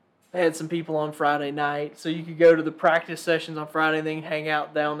 I had some people on Friday night, so you could go to the practice sessions on Friday and then hang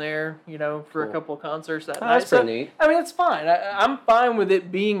out down there, for a couple of concerts that night. That's pretty neat. It's fine. I'm fine with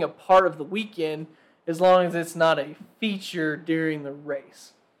it being a part of the weekend as long as it's not a feature during the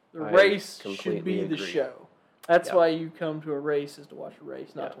race. The race should be the show. That's why you come to a race, is to watch a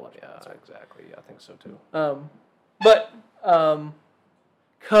race, not to watch a concert. Yeah, exactly. I think so too. But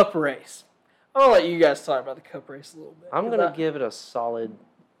Cup race. I'm going to let you guys talk about the Cup race a little bit. I'm going to give it a solid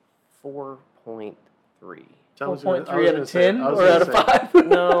 4.3. 4.3 out of 10 or out of 5?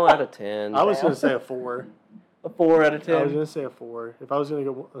 No, out of 10. I was going to say a 4. A 4 out of 10? I was going to say a 4. If I was going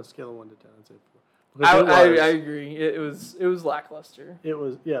to go a scale of 1 to 10, I'd say 4. I agree. It was lackluster. It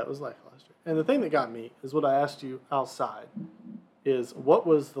was lackluster. And the thing that got me is what I asked you outside, is what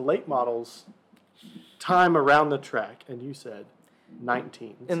was the late models' time around the track? And you said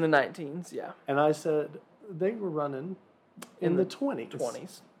 19s. In the 19s, yeah. And I said they were running in the 20s.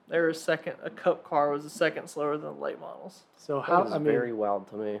 20s. They were a Cup car was a second slower than the late models. So how? That was very wild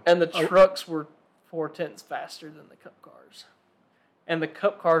to me. And the trucks were 0.4 faster than the Cup cars, and the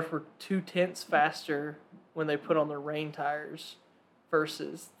Cup cars were 0.2 faster when they put on their rain tires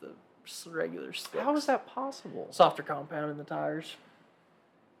versus the regular slicks. How is that possible? Softer compound in the tires.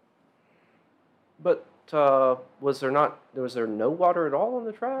 But was there no water at all on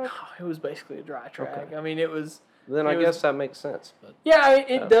the track? No, it was basically a dry track. Okay. It was. Then I guess that makes sense. But yeah,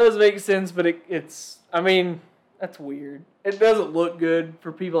 it does make sense, but it's. That's weird. It doesn't look good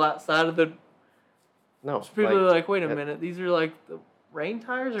for people outside of the. No. People are like, wait a minute, these are the rain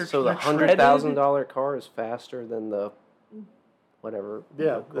tires, or so the $100,000 car is faster than the whatever.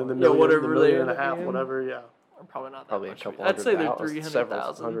 Yeah, the million and a half, whatever. Yeah. Probably not that Probably much. a couple. I'd say they're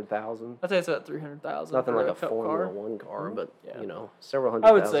 300,000. 100,000. I'd say it's about 300,000. Nothing like a Formula One car, but several hundred.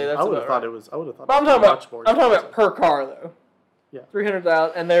 I would say that's. I would have thought it was. I would have thought. But I'm talking about per car though. Yeah.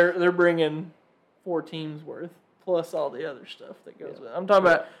 300,000, and they're bringing 4 teams worth plus all the other stuff that goes with it. I'm talking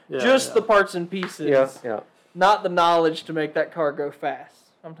about just the parts and pieces, not the knowledge to make that car go fast.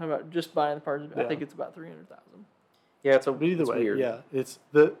 I'm talking about just buying the parts. I think it's about $300,000. Yeah, it's weird. Yeah, it's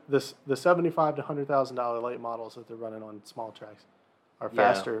the $75,000 to $100,000 late models that they're running on small tracks are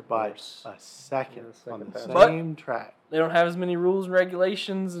faster by a second on the same track. They don't have as many rules and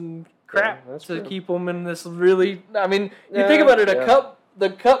regulations and crap to keep them in this really. I mean, you think about it. The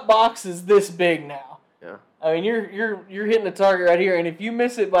cup box is this big now. Yeah. I mean, you're hitting the target right here, and if you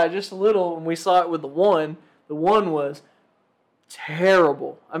miss it by just a little, and we saw it with the one was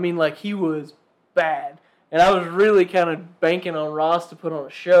terrible. I mean, like, he was bad. And I was really kind of banking on Ross to put on a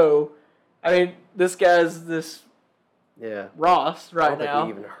show. I mean, this guy's this Ross right now. I don't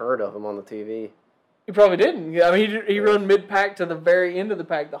think we even heard of him on the TV. He probably didn't. I mean, he run mid-pack to the very end of the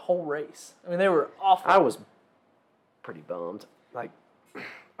pack the whole race. I mean, they were awful. I was pretty bummed. Like,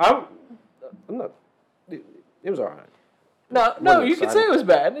 I'm not. It was all right. No, you can say it was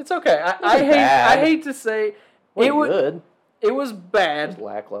bad. It's okay. I hate to say it was good. It was bad. It was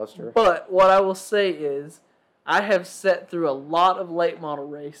lackluster. But what I will say is, I have sat through a lot of late model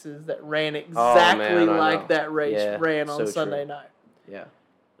races that ran exactly like that race ran on Sunday night. Yeah.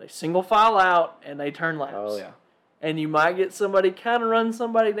 They single file out and they turn laps. Oh, yeah. And you might get somebody kind of run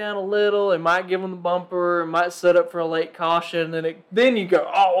somebody down a little. It might give them the bumper. It might set up for a late caution. And then you go,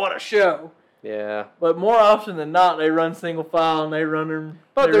 oh, what a show. Yeah. But more often than not, they run single file and they run them.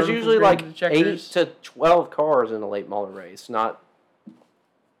 But there's usually like 8 to 12 cars in a late model race, not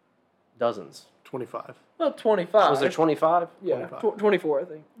dozens. 25. Well, 25. Was there 25? Yeah, 24, I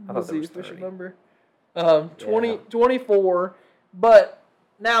think. I thought that was the official number. 24. But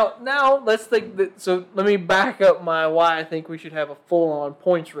now let's think that. So let me back up why I think we should have a full-on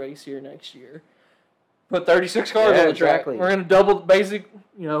points race here next year. Put 36 cars on the track. Exactly. We're going to double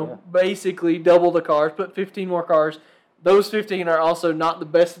basically double the cars. Put 15 more cars. Those 15 are also not the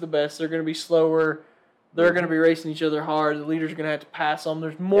best of the best. They're going to be slower. They're going to be racing each other hard. The leader's going to have to pass them.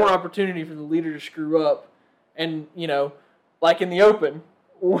 There's more opportunity for the leader to screw up. And, like in the Open,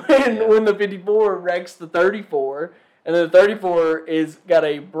 when the 54 wrecks the 34, and then the 34 got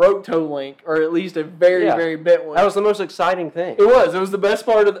a broke toe link, or at least a very, very bent one. That was the most exciting thing. It was. It was the best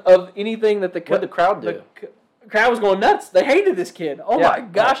part of anything that what did the crowd do? The crowd was going nuts. They hated this kid. Oh, my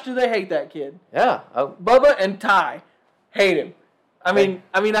gosh, do they hate that kid. Yeah. Bubba and Ty hate him. I mean,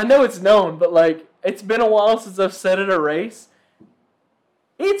 I know it's known, but, like, it's been a while since I've said at a race.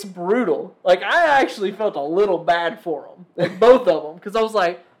 It's brutal. Like, I actually felt a little bad for them. Like, both of them. Because I was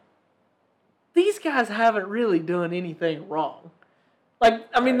like, these guys haven't really done anything wrong. Like,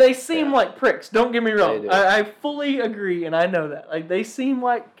 I mean, they seem like pricks. Don't get me wrong. I fully agree, and I know that. Like, they seem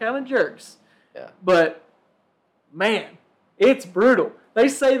like kind of jerks. Yeah. But, man, it's brutal. They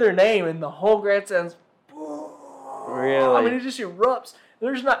say their name, and the whole grandstand's really? I mean, it just erupts.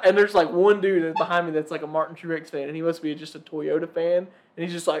 There's like one dude that's behind me that's like a Martin Truex fan, and he must be just a Toyota fan, and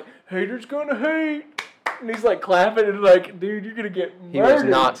he's just like, haters gonna hate. And he's like clapping and like, dude, you're gonna get murdered. He was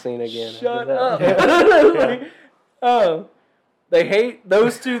not seen again. Shut up. Like, they hate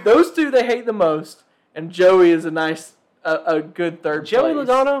those two. Those two they hate the most. And Joey is a good third Joey place.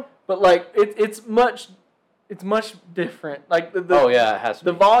 Logano? But like it's much different. Like it has to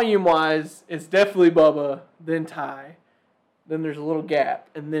be. The volume wise, it's definitely Bubba, then Ty, then there's a little gap,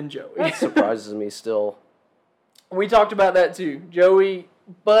 and then Joey. That surprises me still. We talked about that too, Joey,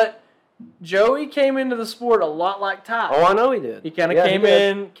 but Joey came into the sport a lot like Ty. Oh, I know he did. He kind of came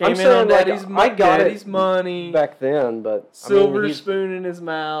in on daddy's money back then, but silver spoon in his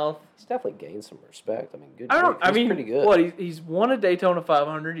mouth. He's definitely gained some respect. I mean, he's pretty good. He's won a Daytona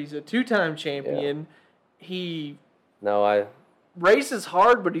 500. He's a 2-time champion. Yeah. He races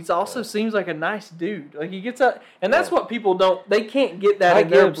hard, but he also seems like a nice dude. Like he gets out, and that's what people don't. They can't get that in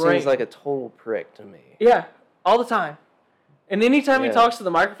their brain. Seems like a total prick to me. Yeah, all the time. And anytime he talks to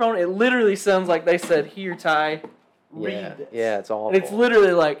the microphone, it literally sounds like they said, "Here, Ty, read this." Yeah, it's awful. And it's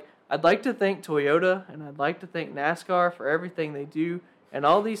literally like, "I'd like to thank Toyota and I'd like to thank NASCAR for everything they do, and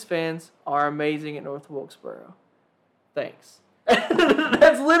all these fans are amazing at North Wilkesboro. Thanks."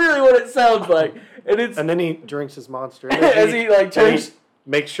 That's literally what it sounds like. And then he drinks his Monster. As he like turns.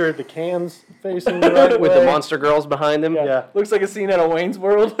 Make sure the can's facing the right with way. the Monster Girls behind him. Yeah. Looks like a scene out of Wayne's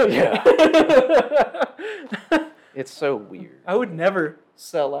World. Yeah. It's so weird. I would never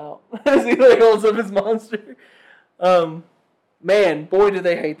sell out as he like holds up his Monster. Man, boy, do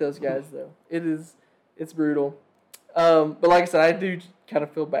they hate those guys though. It's brutal. But like I said, I do kind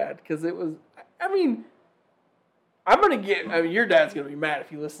of feel bad because it was. I mean, your dad's gonna be mad if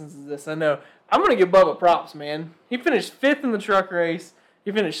he listens to this. I know. I'm gonna give Bubba props, man. He finished 5th in the truck race.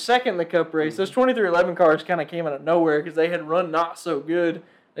 He finished second in the Cup race. Those 2311 cars kind of came out of nowhere because they had run not so good.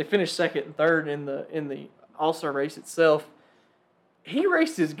 They finished second and third in the All-Star race itself. He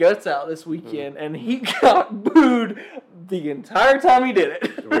raced his guts out this weekend, and he got booed the entire time he did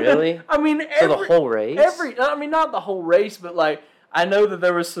it. Really? I mean, so the whole race? I mean, not the whole race, but like, I know that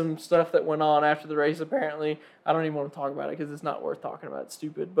there was some stuff that went on after the race. Apparently, I don't even want to talk about it because it's not worth talking about. It's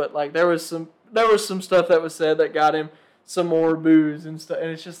stupid. But like, there was some stuff that was said that got him some more boos and stuff, and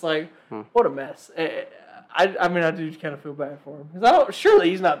it's just like, what a mess. I mean, I do kind of feel bad for him because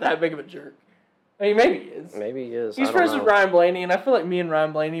surely he's not that big of a jerk. I mean, maybe he is. Maybe he is. He's friends with Ryan Blaney, and I feel like me and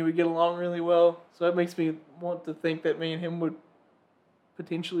Ryan Blaney would get along really well. So it makes me want to think that me and him would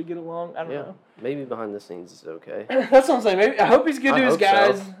potentially get along. I don't know. Maybe behind the scenes it's okay. That's what I'm saying. Maybe I hope he's good to his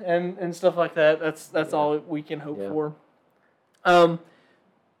guys so. and stuff like that. That's all we can hope for.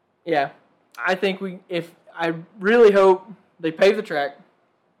 Yeah, I think I really hope they pave the track.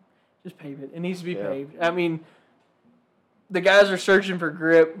 Just pave it. It needs to be paved. I mean, the guys are searching for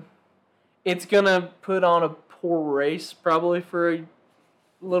grip. It's gonna put on a poor race probably for a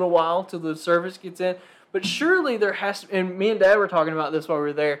little while till the service gets in. But surely there has to, and me and Dad were talking about this while we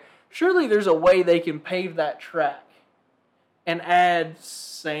were there, surely there's a way they can pave that track and add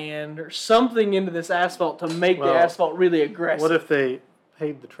sand or something into this asphalt to make the asphalt really aggressive. What if they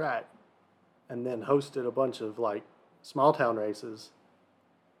paved the track and then hosted a bunch of like small town races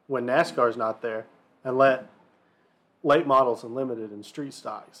when NASCAR's not there and let late models and limited and street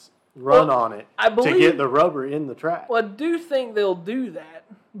stocks run on it to get the rubber in the track? Well, I do think they'll do that,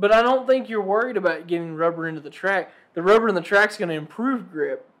 but I don't think you're worried about getting rubber into the track. The rubber in the track's going to improve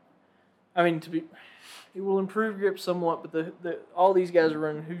grip. I mean, it will improve grip somewhat, but all these guys are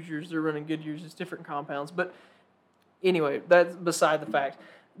running Hoosiers, they're running Goodyears, it's different compounds. But anyway, that's beside the fact.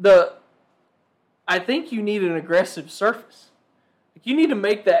 I think you need an aggressive surface. You need to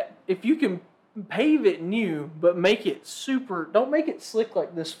make that, if you can pave it new, but make it don't make it slick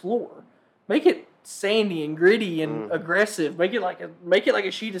like this floor. Make it sandy and gritty and aggressive. Make it like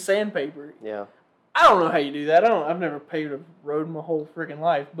a sheet of sandpaper. Yeah. I don't know how you do that. I've never paved a road in my whole freaking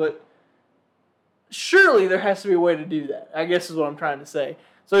life, but surely there has to be a way to do that. I guess is what I'm trying to say.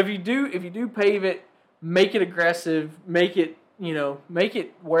 So if you do pave it, make it aggressive, make it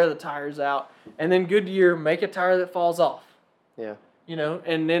wear the tires out, and then Goodyear, make a tire that falls off. Yeah.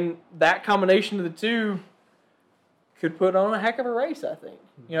 And then that combination of the two could put on a heck of a race, I think.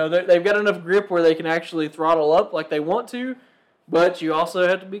 They've got enough grip where they can actually throttle up like they want to, but you also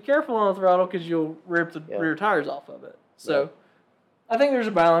have to be careful on the throttle because you'll rip the rear tires off of it. So I think there's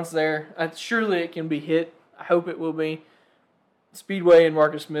a balance there. Surely it can be hit. I hope it will be. Speedway and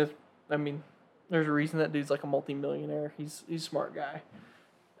Marcus Smith, I mean, there's a reason that dude's like a multi-millionaire. He's a smart guy.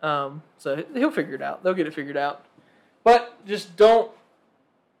 So he'll figure it out. They'll get it figured out. But just don't.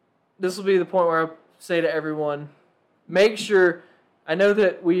 This will be the point where I say to everyone, make sure. I know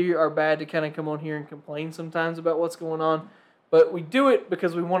that we are bad to kind of come on here and complain sometimes about what's going on, but we do it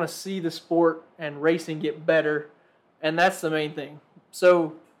because we want to see the sport and racing get better, and that's the main thing.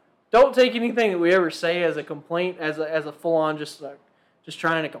 So don't take anything that we ever say as a complaint, as a full-on just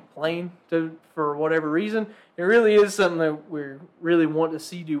trying to complain for whatever reason. It really is something that we really want to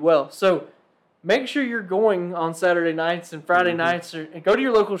see do well. So make sure you're going on Saturday nights and Friday nights, and go to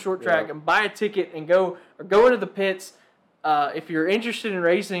your local short track and buy a ticket and go into the pits. If you're interested in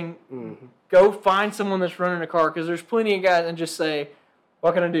racing, go find someone that's running a car, because there's plenty of guys, and just say,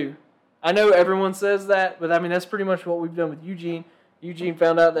 what can I do? I know everyone says that, but I mean, that's pretty much what we've done with Eugene. Eugene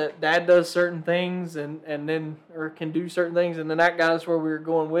found out that Dad does certain things and can do certain things, and then that got us where we were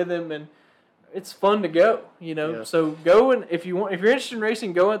going with him, and it's fun to go, Yeah. So go, and if you're interested in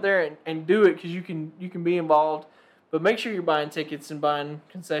racing, go out there and do it, because you can be involved, but make sure you're buying tickets and buying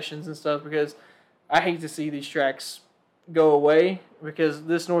concessions and stuff, because I hate to see these tracks go away, because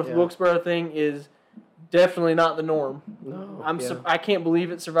this North Wilkesboro thing is definitely not the norm. No, I can't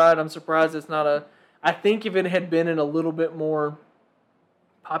believe it survived. I'm surprised it's not I think if it had been in a little bit more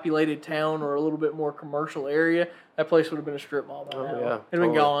populated town or a little bit more commercial area, that place would have been a strip mall by now. Yeah, It'd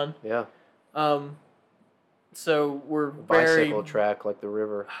been gone. Yeah. So we're bicycle track like the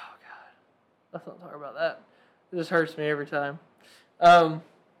river. Oh God, let's not talk about that. It just hurts me every time. We're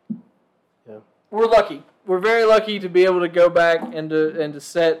lucky. We're very lucky to be able to go back and to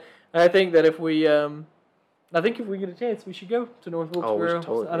set. And I think that if we get a chance, we should go to North Wilkesboro.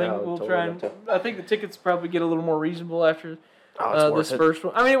 I think the tickets probably get a little more reasonable after this first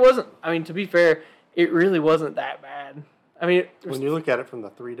one. I mean, it wasn't. I mean, to be fair, it really wasn't that bad. I mean, when you look at it from the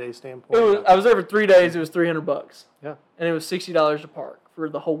 3-day standpoint, I was there for 3 days. It was $300. Yeah, and it was $60 to park for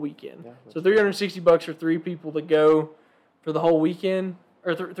the whole weekend. So $360 for 3 people to go for the whole weekend.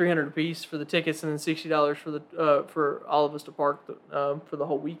 or $300 a piece for the tickets, and then $60 for all of us to park for the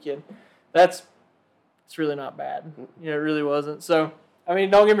whole weekend. It's really not bad. It really wasn't. So, I mean,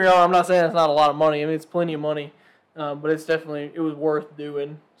 don't get me wrong. I'm not saying it's not a lot of money. I mean, it's plenty of money, but it was worth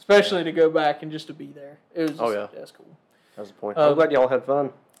doing, especially to go back and just to be there. It was just, that's cool. That was the point. I'm glad y'all had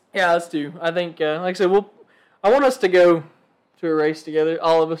fun. Yeah, us too. I think, like I said, I want us to go to a race together.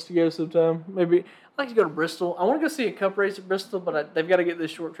 All of us to go sometime. Maybe I'd like to go to Bristol. I want to go see a cup race at Bristol, but they've got to get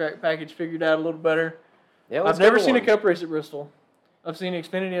this short track package figured out a little better. Yeah, I've never seen a cup race at Bristol. I've seen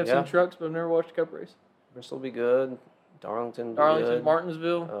Xfinity, I've seen trucks, but I've never watched a cup race. Bristol would be good. Darlington would be good.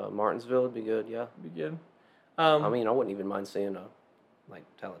 Martinsville. Martinsville would be good, yeah. Be good. I mean, I wouldn't even mind seeing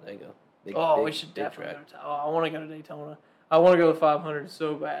Talladega. We should definitely go to I want to go to Daytona. I want to go to 500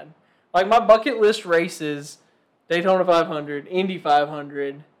 so bad. Like, my bucket list races, Daytona 500, Indy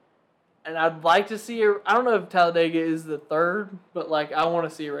 500, and I'd like to see I don't know if Talladega is the third, but, like, I want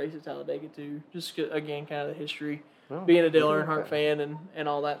to see a race at Talladega, too. Just, again, kind of the history. Being a Dale Earnhardt fan and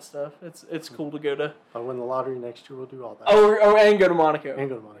all that stuff. It's cool to go to. If I win the lottery next year, we'll do all that. And go to Monaco.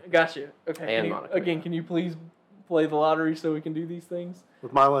 Gotcha. Okay. Monaco. Can you please play the lottery so we can do these things?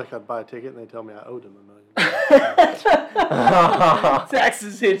 With my luck, I'd buy a ticket and they tell me I owed them $1 million.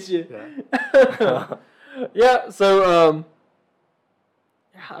 Taxes hit you. Yeah. Yeah. So,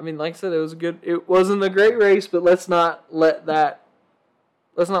 I mean, like I said, it wasn't a great race, but let's not linger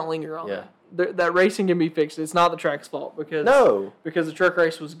on that. That racing can be fixed. It's not the track's fault because the truck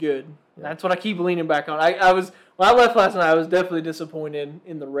race was good. Yeah. That's what I keep leaning back on. When I left last night, I was definitely disappointed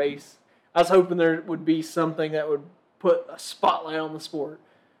in the race. I was hoping there would be something that would put a spotlight on the sport.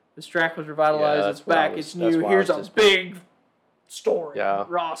 This track was revitalized. It's back. It's new. Here's a big story. Yeah.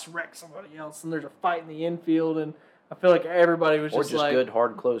 Ross wrecked somebody else, and there's a fight in the infield, and I feel like everybody was just like... good,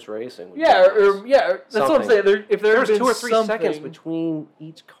 hard, close racing. That's what I'm saying. If there was 2 or 3 seconds between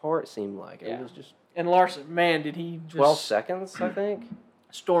each car, it seemed like. It was just... And Larson, man, did he just... 12 seconds, I think?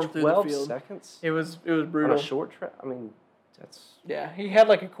 Storm through the field. 12 seconds? It was brutal. On a short track? I mean, that's... Yeah, he had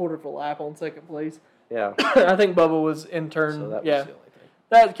like a quarter of a lap on second place. Yeah. I think Bubba was in turn... So that was the only thing.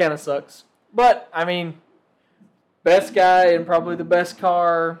 That kind of sucks. But, I mean, best guy and probably the best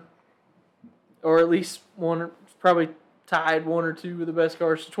car, or at least one... Probably tied 1 or 2 of the best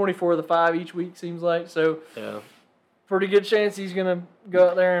cars. 24 of the 5 each week seems like. So pretty good chance he's gonna go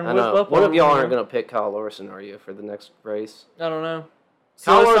out there and whip up. One of y'all aren't gonna pick Kyle Larson, are you, for the next race? I don't know.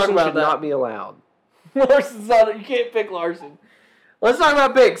 Kyle Larson should not be allowed. Larson's not. You can't pick Larson. Let's talk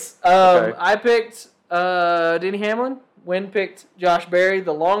about picks. Okay. I picked Denny Hamlin. Wynn picked Josh Berry,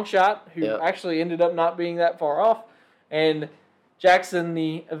 the long shot, who actually ended up not being that far off, and Jackson,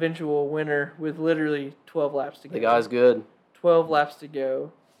 the eventual winner, with literally 12 laps to go. The guy's good. 12 laps to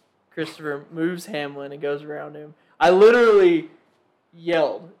go. Christopher moves Hamlin and goes around him. I literally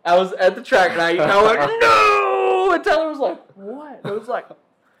yelled. I was at the track and I went, no! And Tyler was like, what? I was like,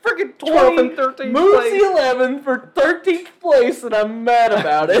 freaking 12 and 13th moves place. The 11 for 13th place, and I'm mad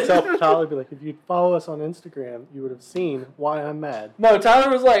about it. Tell Tyler, be like, if you'd follow us on Instagram, you would have seen why I'm mad. No, Tyler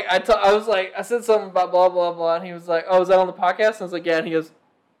was like, I said something about blah, blah, blah, and he was like, oh, is that on the podcast? And I was like, yeah, and he goes,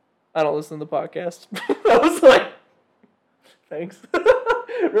 I don't listen to the podcast. I was like, thanks.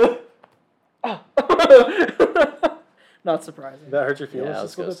 Really? Oh. Not surprising. That hurt your feelings? Yeah, I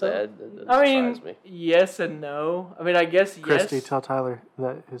was going to say, I mean, yes and no. I mean, I guess yes. Christy, tell Tyler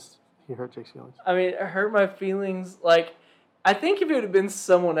that he hurt Jake's feelings. I mean, it hurt my feelings. Like, I think if it would have been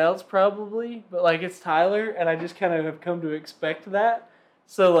someone else, probably. But, like, it's Tyler, and I just kind of have come to expect that.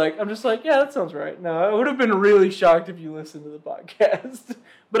 So, like, I'm just like, yeah, that sounds right. No, I would have been really shocked if you listened to the podcast.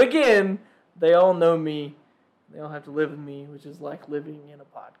 But, again, they all know me. They all have to live with me, which is like living in a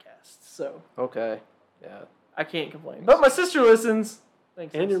podcast. So. Okay. Yeah. I can't complain. But my sister listens.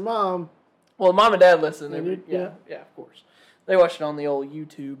 Thanks. And your mom. Well, mom and dad listen. Yeah, of course. They watch it on the old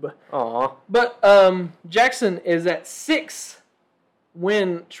YouTube. Aw. But Jackson is at 6,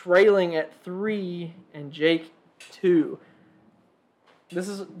 Wynn trailing at 3, and Jake 2. This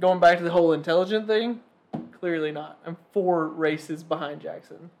is going back to the whole intelligent thing. Clearly not. I'm 4 races behind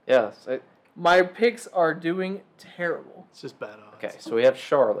Jackson. Yeah. My picks are doing terrible. It's just bad odds. Okay, so we have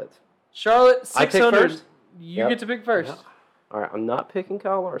Charlotte. Charlotte, 600. I pick first? You get to pick first. Yep. All right, I'm not picking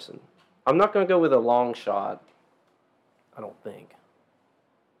Kyle Larson. I'm not going to go with a long shot. I don't think.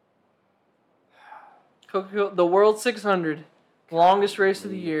 Coca-Cola, the World 600, longest race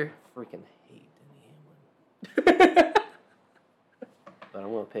of the year. Freaking hate Denny Hamlin. But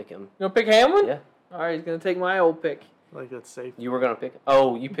I'm going to pick him. You going to pick Hamlin? Yeah. All right, he's going to take my old pick. I like that's safe. You were going to pick him?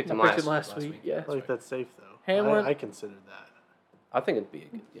 Oh, you picked him last week. Yeah. I like that's safe, though. Hamlin. I considered that. I think it'd be a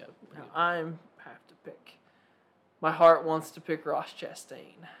good, I have to pick. My heart wants to pick Ross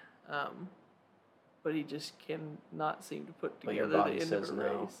Chastain. But he just cannot seem to put But your together body the end says of a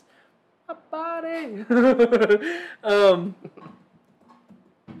no. race. My body.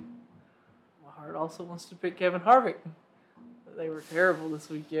 My heart also wants to pick Kevin Harvick. But they were terrible this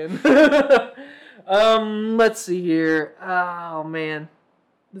weekend. Let's see here. Oh, man.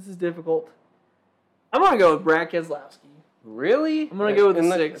 This is difficult. I'm going to go with Brad Keselowski. Really? I'm going to go with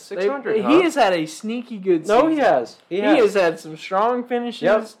the 600, He has had a sneaky good season. No, he has. He has had some strong finishes.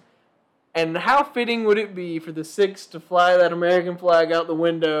 Yep. And how fitting would it be for the 6 to fly that American flag out the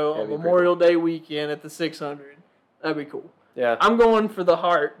window on Memorial Day weekend at the 600? That'd be cool. Yeah. I'm going for the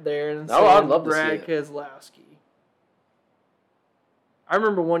heart there and I'd love Brad to see Keselowski. I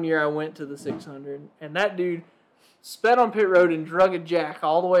remember one year I went to the 600, and that dude sped on pit road and drug a jack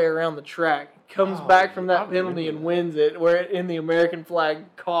all the way around the track. Comes back from that penalty and wins it. Where in the American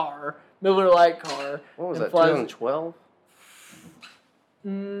flag car, Miller Lite car. What was that? 2012.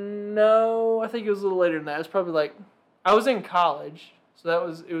 No, I think it was a little later than that. It was probably like I was in college,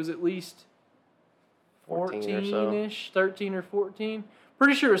 so it was at least 14-ish, 13 or 14.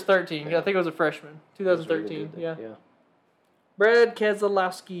 Pretty sure it was 13. Yeah. I think I was a freshman. 2013. Really yeah. Brad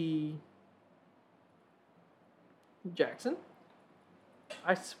Keselowski. Jackson.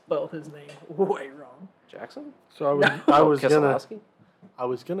 I spelled his name way wrong. Jackson? So I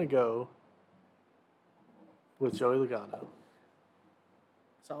was gonna go with Joey Logano.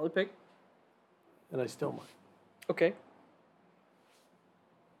 Solid pick. And I still might. Okay.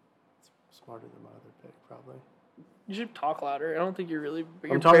 It's smarter than my other pick, probably. You should talk louder. I don't think you're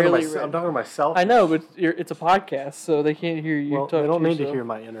I'm talking to myself. I know, but it's a podcast, so they can't hear you talk to yourself. They don't need to hear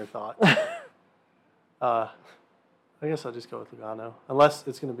my inner thoughts. I guess I'll just go with Logano, unless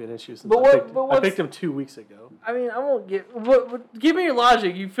it's going to be an issue since I picked him 2 weeks ago. I mean, I won't give me your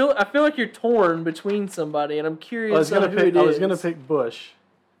logic. I feel like you're torn between somebody, and I'm curious who it is. I was going to pick Bush,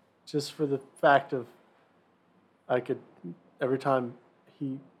 just for the fact of every time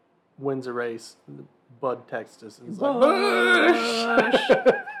he wins a race, Bud texts us and he's like, Bush!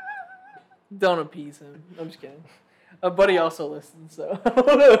 Don't appease him. I'm just kidding. Buddy also listens, so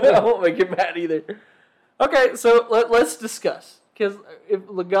I won't make him mad either. Okay, so let's discuss. Because if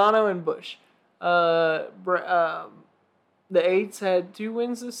Logano and Bush, the 8s had 2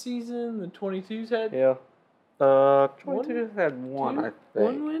 wins this season. The 22s had 22 had one, I think.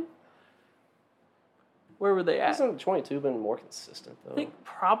 1 win? Where were they at? Hasn't 22 been more consistent, though? I think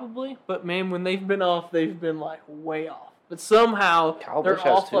probably. But, man, when they've been off, they've been, like, way off. But somehow they're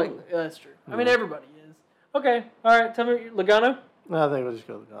off, like... that's true. I mean, everybody is. Okay, all right. Tell me, Logano? No, I think we'll just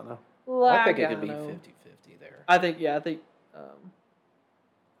go Logano. I think it could be 50-50 there. I think I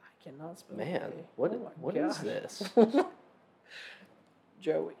cannot spell. Man, what is this?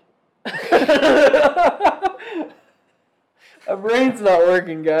 Joey. My brain's not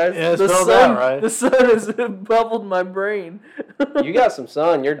working, guys. Yeah, spell that right. The sun has bubbled my brain. You got some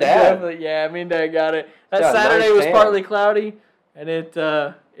sun. Your dad. Yeah, me and Dad got it. That Saturday was partly cloudy, and it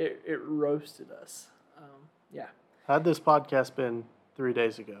roasted us. Yeah. Had this podcast been 3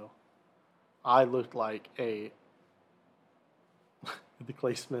 days ago, I looked like the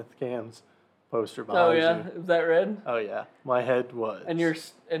Clay Smith Cams poster behind you. Oh yeah, is that red? Oh yeah, my head was.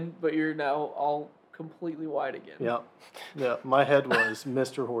 But you're now all completely white again. Yep. My head was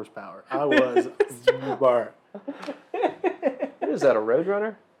Mr. Horsepower. I was burnt. What is that? A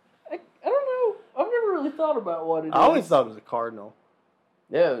Roadrunner? I don't know. I've never really thought about what it is. I always thought it was a Cardinal.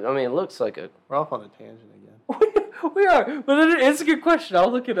 Yeah, I mean it looks like a. We're off on a tangent again. We are, but it's a good question.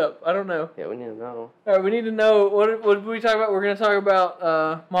 I'll look it up. I don't know. Yeah, we need to know. All right, we need to know what did we talk about? We're going to talk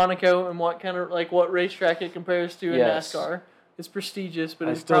about Monaco and what kind of what racetrack it compares to in NASCAR. It's prestigious, but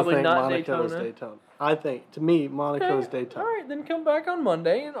it's probably not Monaco Daytona. I think to me Monaco is Daytona. All right, then come back on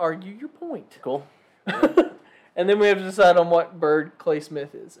Monday and argue your point. Cool. And then we have to decide on what bird Clay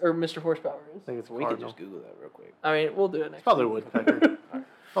Smith is or Mr. Horsepower is. I think it's we could just Google that real quick. I mean, we'll do it next. Probably week. Woodpecker.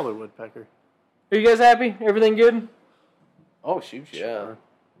 Probably Woodpecker. Are you guys happy? Everything good? Oh, shoot, yeah. Sure.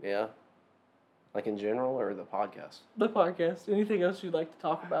 Yeah. Like in general or the podcast? The podcast. Anything else you'd like to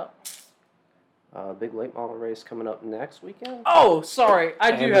talk about? Big late model race coming up next weekend. Oh, sorry.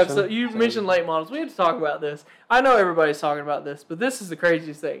 I do have some. You Same. mentioned late models. We have to talk about this. I know everybody's talking about this, but this is the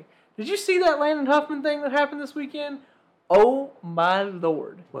craziest thing. Did you see that Landon Huffman thing that happened this weekend? Oh, my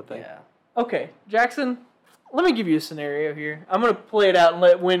Lord. What thing? Yeah. Okay, Jackson, let me give you a scenario here. I'm going to play it out and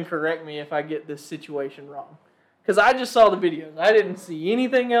let Wynn correct me if I get this situation wrong. Because I just saw the videos. I didn't see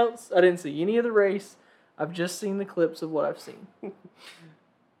anything else. I didn't see any of the race. I've just seen the clips of what I've seen. You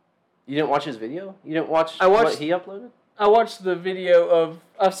didn't watch his video? You didn't watch what he uploaded? I watched the video of...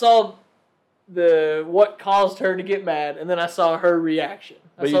 I saw what caused her to get mad, and then I saw her reaction.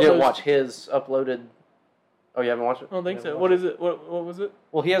 But you didn't watch his uploaded. Oh, you haven't watched it? I don't think so. What is it? What was it?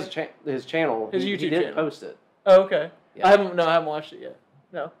 Well, he has his channel. His YouTube he channel. didn't post it. Oh, okay. Yeah. I haven't watched it yet.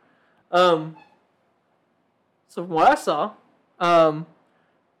 No. So from what I saw,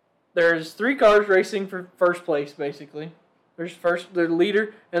 there's 3 cars racing for first place basically. There's the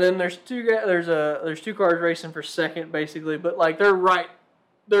leader, and then there's 2 cars racing for second basically, but like they're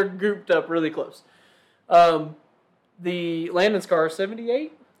grouped up really close. The Landon's car is 75,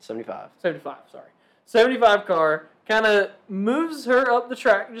 sorry. 75 car kind of moves her up the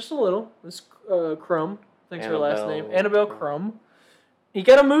track just a little. This Crum, I think's her last name, Annabelle Crum. He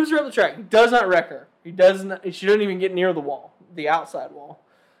kind of moves her up the track. He does not wreck her. She doesn't even get near the wall, the outside wall.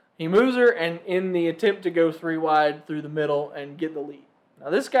 He moves her, and in the attempt to go 3 wide through the middle and get the lead. Now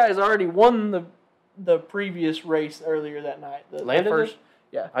this guy has already won the previous race earlier that night. Landon did?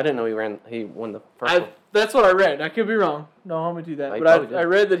 Yeah. I didn't know he won the first one. That's what I read. I could be wrong. No, I'm going to do that. But I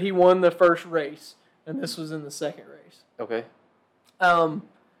read that he won the first race, and this was in the second race. Okay.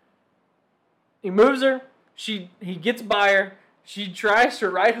 He moves her. He gets by her. She tries to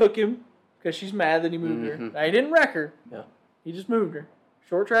right hook him because she's mad that he moved her. Now, he didn't wreck her. Yeah. He just moved her.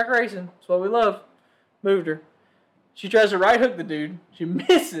 Short track racing. That's what we love. Moved her. She tries to right hook the dude. She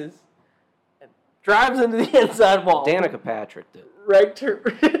misses and drives into the inside wall. Danica Patrick did. Wrecked her.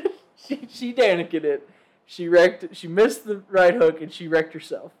 she Danica did. She missed the right hook and she wrecked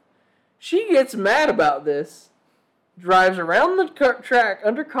herself. She gets mad about this, drives around the track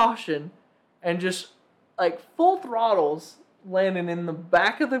under caution, and just like full throttles Landon in the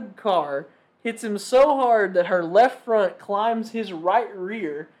back of the car, hits him so hard that her left front climbs his right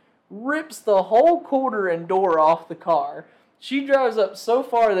rear, rips the whole quarter and door off the car. She drives up so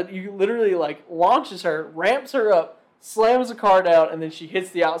far that you literally like launches her, ramps her up, slams the car down, and then she hits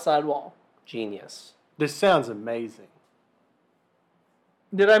the outside wall. Genius. This sounds amazing.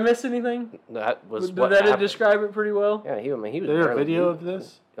 Did I miss anything? That was Did what that happened. Describe it pretty well? Yeah, he was. Is there a video of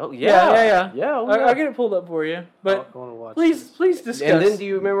this? Oh yeah. Yeah. I'll get it pulled up for you. But please discuss. And then do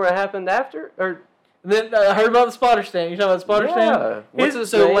you remember what happened after? Or then I heard about the spotter stand. You talking about the spotter stand? What's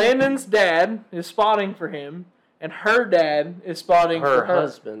his name? Landon's dad is spotting for him, and her dad is spotting for her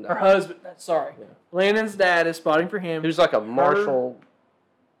husband. Her husband. Sorry. Yeah. Landon's dad is spotting for him. He's like a marshal,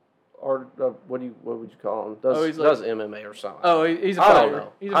 or what would you call him? Does MMA or something? Oh, he's a fighter. I don't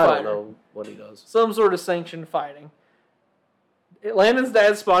know. He's a fighter. I don't know what he does. Some sort of sanctioned fighting. Landon's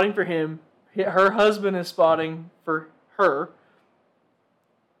dad's spotting for him. Her husband is spotting for her.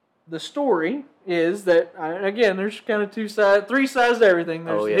 The story is that, again, there's kind of 3 sides to everything.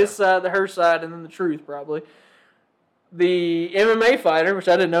 There's his side, her side, and then the truth, probably. The MMA fighter, which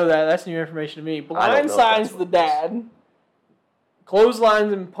I didn't know that's new information to me, blindsides the dad,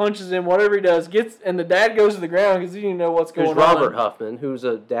 clotheslines him, punches him, whatever he does, and the dad goes to the ground because he didn't know what's going on. Robert Huffman, who's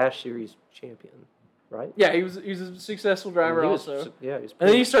a Dash Series champion, right? Yeah, he was a successful driver also. Yeah, he was. And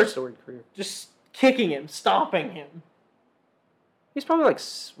then he starts storied career. Just kicking him, stomping him. He's probably like,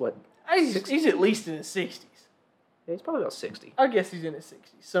 what? He's at least in his 60s. Yeah, he's probably about 60. I guess he's in his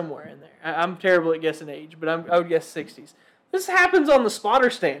 60s, somewhere in there. I'm terrible at guessing age, but I would guess 60s. This happens on the spotter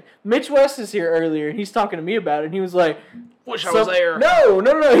stand. Mitch West is here earlier, and he's talking to me about it, and he was like, wish I was there. No.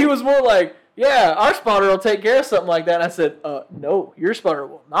 He was more like, yeah, our spotter will take care of something like that. And I said, no, your spotter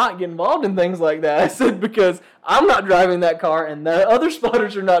will not get involved in things like that. I said, because I'm not driving that car, and the other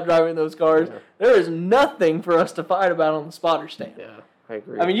spotters are not driving those cars. Yeah. There is nothing for us to fight about on the spotter stand. Yeah. I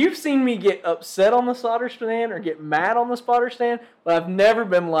agree. I mean, you've seen me get upset on the spotter stand or get mad on the spotter stand, but I've never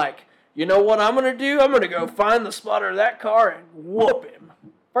been like, you know what I'm going to do? I'm going to go find the spotter of that car and whoop him.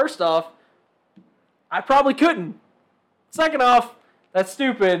 First off, I probably couldn't. Second off, that's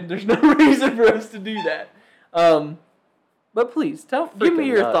stupid. There's no reason for us to do that. But please, give me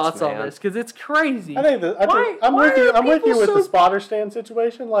your thoughts on this, because it's crazy. I'm with you with the spotter stand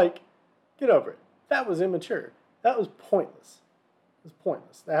situation. Like, get over it. That was immature. That was pointless. It was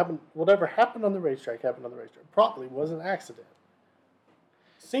pointless. That happened. Whatever happened on the racetrack happened on the racetrack. Probably was an accident.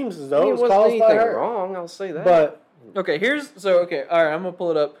 Seems as though it was caused by her. Wrong. I'll say that. But all right. I'm gonna pull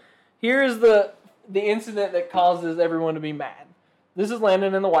it up. Here's the incident that causes everyone to be mad. This is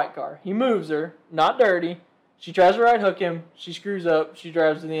Landon in the white car. He moves her, not dirty. She tries to right hook him. She screws up. She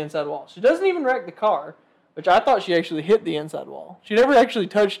drives to the inside wall. She doesn't even wreck the car, which I thought she actually hit the inside wall. She never actually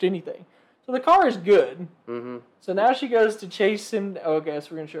touched anything. So the car is good. Mm-hmm. So now she goes to chase him. Okay, so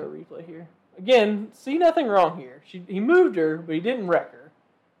we're going to show a replay here. Again, see nothing wrong here. He moved her, but he didn't wreck her.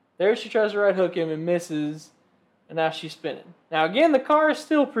 There she tries to right hook him and misses, and now she's spinning. Now again, the car is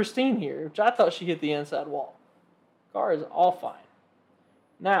still pristine here, which I thought she hit the inside wall. The car is all fine.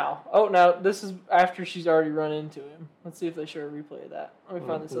 Now, now this is after she's already run into him. Let's see if they show a replay of that. Let me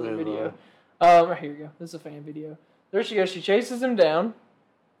find this other video. Here you go. This is a fan video. There she goes. She chases him down.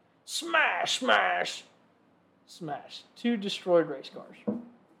 Smash, smash, smash. 2 destroyed race cars.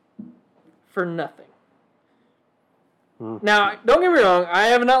 For nothing. Now, don't get me wrong. I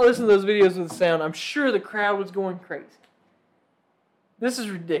have not listened to those videos with sound. I'm sure the crowd was going crazy. This is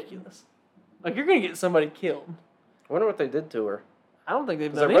ridiculous. Like, you're going to get somebody killed. I wonder what they did to her. I don't think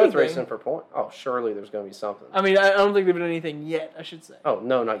they've done anything. They're both racing for point. Oh, surely there's going to be something. I mean, I don't think they've done anything yet, I should say. Oh,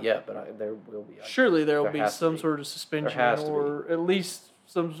 no, not yet, but there will be. Surely there will be some sort of suspension or at least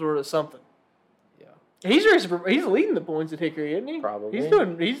some sort of something. Yeah. He's leading the points at Hickory, isn't he? Probably.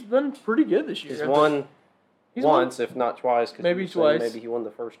 He's done pretty good this year. He's won once, if not twice. Maybe twice. Maybe he won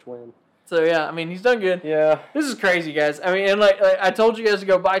the first win. So, yeah, I mean, he's done good. Yeah. This is crazy, guys. I mean, and like I told you guys to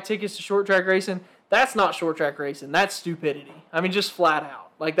go buy tickets to short track racing. That's not short track racing. That's stupidity. I mean, just flat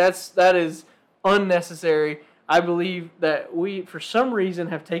out. Like, that is unnecessary. I believe that we, for some reason,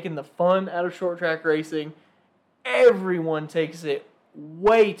 have taken the fun out of short track racing. Everyone takes it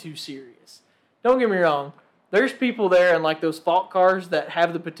way too serious. Don't get me wrong. There's people there in, like, those fault cars that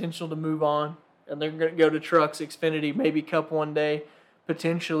have the potential to move on. And they're going to go to trucks, Xfinity, maybe Cup one day,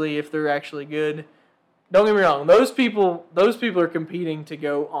 potentially, if they're actually good. Don't get me wrong. Those people are competing to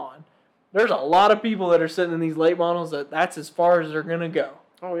go on. There's a lot of people that are sitting in these late models that's as far as they're going to go.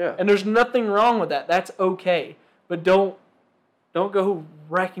 Oh, yeah. And there's nothing wrong with that. That's okay. But don't go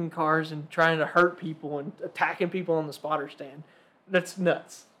wrecking cars and trying to hurt people and attacking people on the spotter stand. That's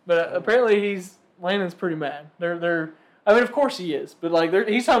nuts. But apparently Landon's pretty mad. I mean, of course he is. But like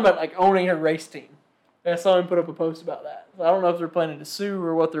he's talking about like owning a race team. I saw him put up a post about that. So I don't know if they're planning to sue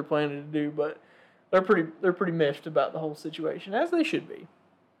or what they're planning to do, but they're pretty miffed about the whole situation, as they should be.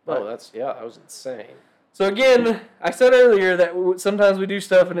 But, that was insane. So again, I said earlier that sometimes we do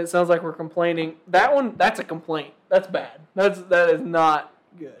stuff and it sounds like we're complaining. That's a complaint. That's bad. That is not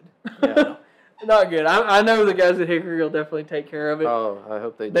good. Yeah. Not good. I know the guys at Hickory will definitely take care of it. Oh, I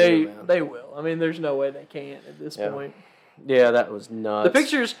hope they do, man. They will. I mean, there's no way they can't at this point. Yeah, that was nuts.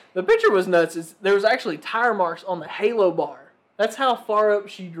 The picture was nuts. There was actually tire marks on the halo bar. That's how far up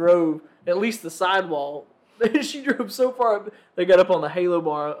she drove, at least the sidewall. She drove so far up, they got up on the halo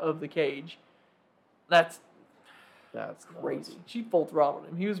bar of the cage. That's crazy. Nuts. She full throttled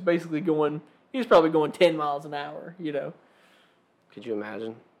him. He was probably going 10 miles an hour, you know. Could you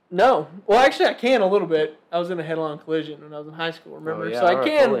imagine? No. Well, actually, I can a little bit. I was in a head-on collision when I was in high school, remember? Oh, yeah, so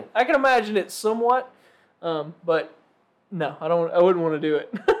I can imagine it somewhat, but no, I wouldn't want to do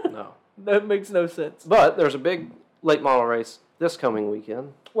it. No. That makes no sense. But there's a big late model race this coming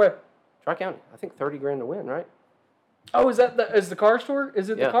weekend. Where? Tri-County. I think $30,000 to win, right? Oh, is the Cars Tour? Is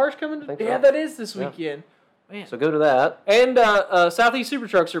it the Cars coming? Yeah, that is this weekend. Man. So go to that. And Southeast Super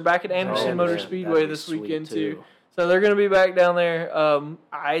Trucks are back at Anderson Motor Speedway this weekend too. So they're going to be back down there.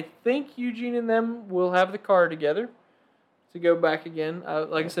 I think Eugene and them will have the car together to go back again.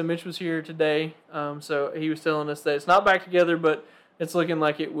 Like I said, Mitch was here today, so he was telling us that it's not back together, but it's looking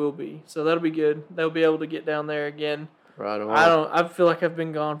like it will be. So that'll be good. They'll be able to get down there again. Right on. I feel like I've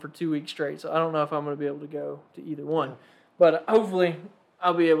been gone for 2 weeks straight, so I don't know if I'm going to be able to go to either one. But hopefully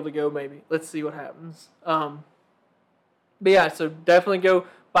I'll be able to go maybe. Let's see what happens. But yeah, so definitely go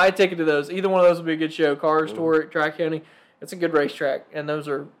buy a ticket to those. Either one of those will be a good show. Cars Tour at Tri-County. It's a good racetrack, and those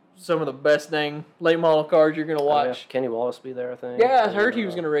are some of the best dang late model cars you're going to watch. Yeah. Kenny Wallace be there, I think. Yeah, I heard he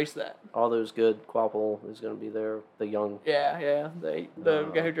was going to race that. All those good. Quapple is going to be there. The young. Yeah. The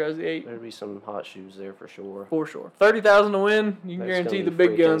guy who drives the 8. There'll be some hot shoes there for sure. For sure. $30,000 to win. You can guarantee the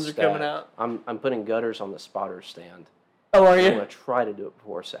big guns are coming out. I'm putting gutters on the spotter stand. Oh, are you? I'm going to try to do it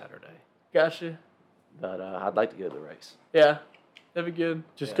before Saturday. Gotcha. But I'd like to go to the race. Yeah, that'd be good.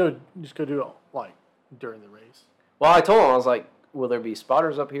 Just go do it like during the race. Well, I told him, I was like, will there be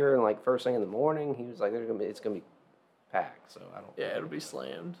spotters up here and like first thing in the morning? He was like, it's gonna be packed, so I don't. Yeah, it'll be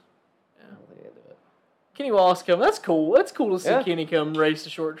slammed. Yeah. I don't think I do it. Kenny Wallace come. That's cool. That's cool to see Kenny come race a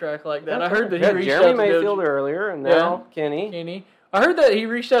short track like that. Yeah, I heard that he reached Jeremy out to Mayfield earlier, and now Kenny. I heard that he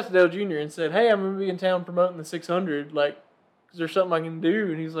reached out to Dale Jr. and said, "Hey, I'm gonna be in town promoting the 600. Like, is there something I can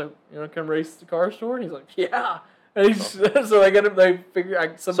do?" And he's like, "Come race the car store?" And he's like, "Yeah." And he's, so they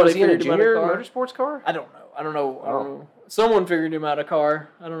figure somebody figured him out a car. Motorsports car? I don't know. Someone figured him out a car.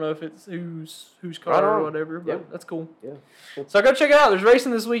 I don't know if it's whose car or whatever, but that's cool. Yeah. Cool. So go check it out. There's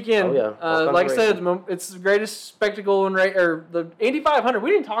racing this weekend. Oh yeah. Like I said, it's the greatest spectacle in or the Indy 500.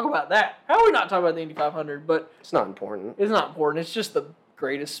 We didn't talk about that. How are we not talking about the Indy 500? But it's not important. It's not important. It's just the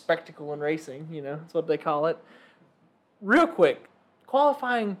greatest spectacle in racing. That's what they call it. Real quick,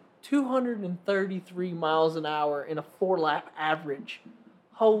 qualifying 233 miles an hour in a 4-lap average.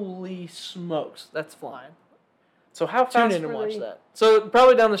 Holy smokes, that's flying. So how Tune fast in and were watch they? that. So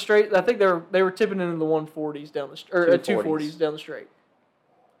probably down the straight. I think they were tipping into the 140s down the or 240s down the straight.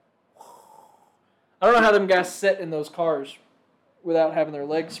 I don't know how them guys sit in those cars without having their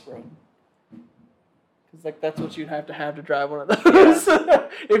legs spread. Because like that's what you'd have to drive one of those. Yeah.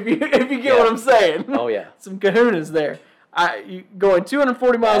 if you get what I'm saying. Oh yeah. Some kahunas there. You going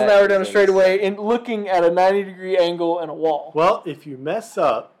 240 miles an hour down a straightaway and looking at a 90-degree angle and a wall. Well, if you mess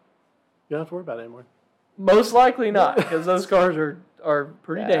up, you don't have to worry about it anymore. Most likely not, because those cars are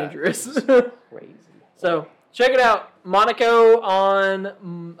pretty dangerous. Crazy. So check it out. Monaco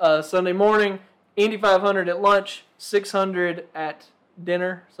on Sunday morning, Indy 500 at lunch, 600 at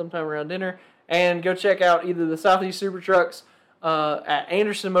dinner, sometime around dinner, and go check out either the Southeast Super Trucks at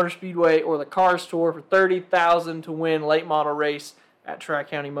Anderson Motor Speedway or the Cars Tour for $30,000 to win late model race at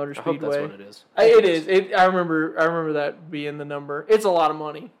Tri-County Motor Speedway. I hope that's what it is. It is. I remember that being the number. It's a lot of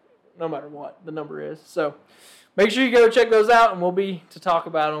money, no matter what the number is. So make sure you go check those out, and we'll be to talk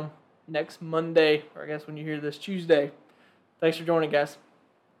about them next Monday, or I guess when you hear this, Tuesday. Thanks for joining, guys.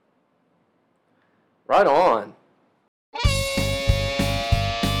 Right on.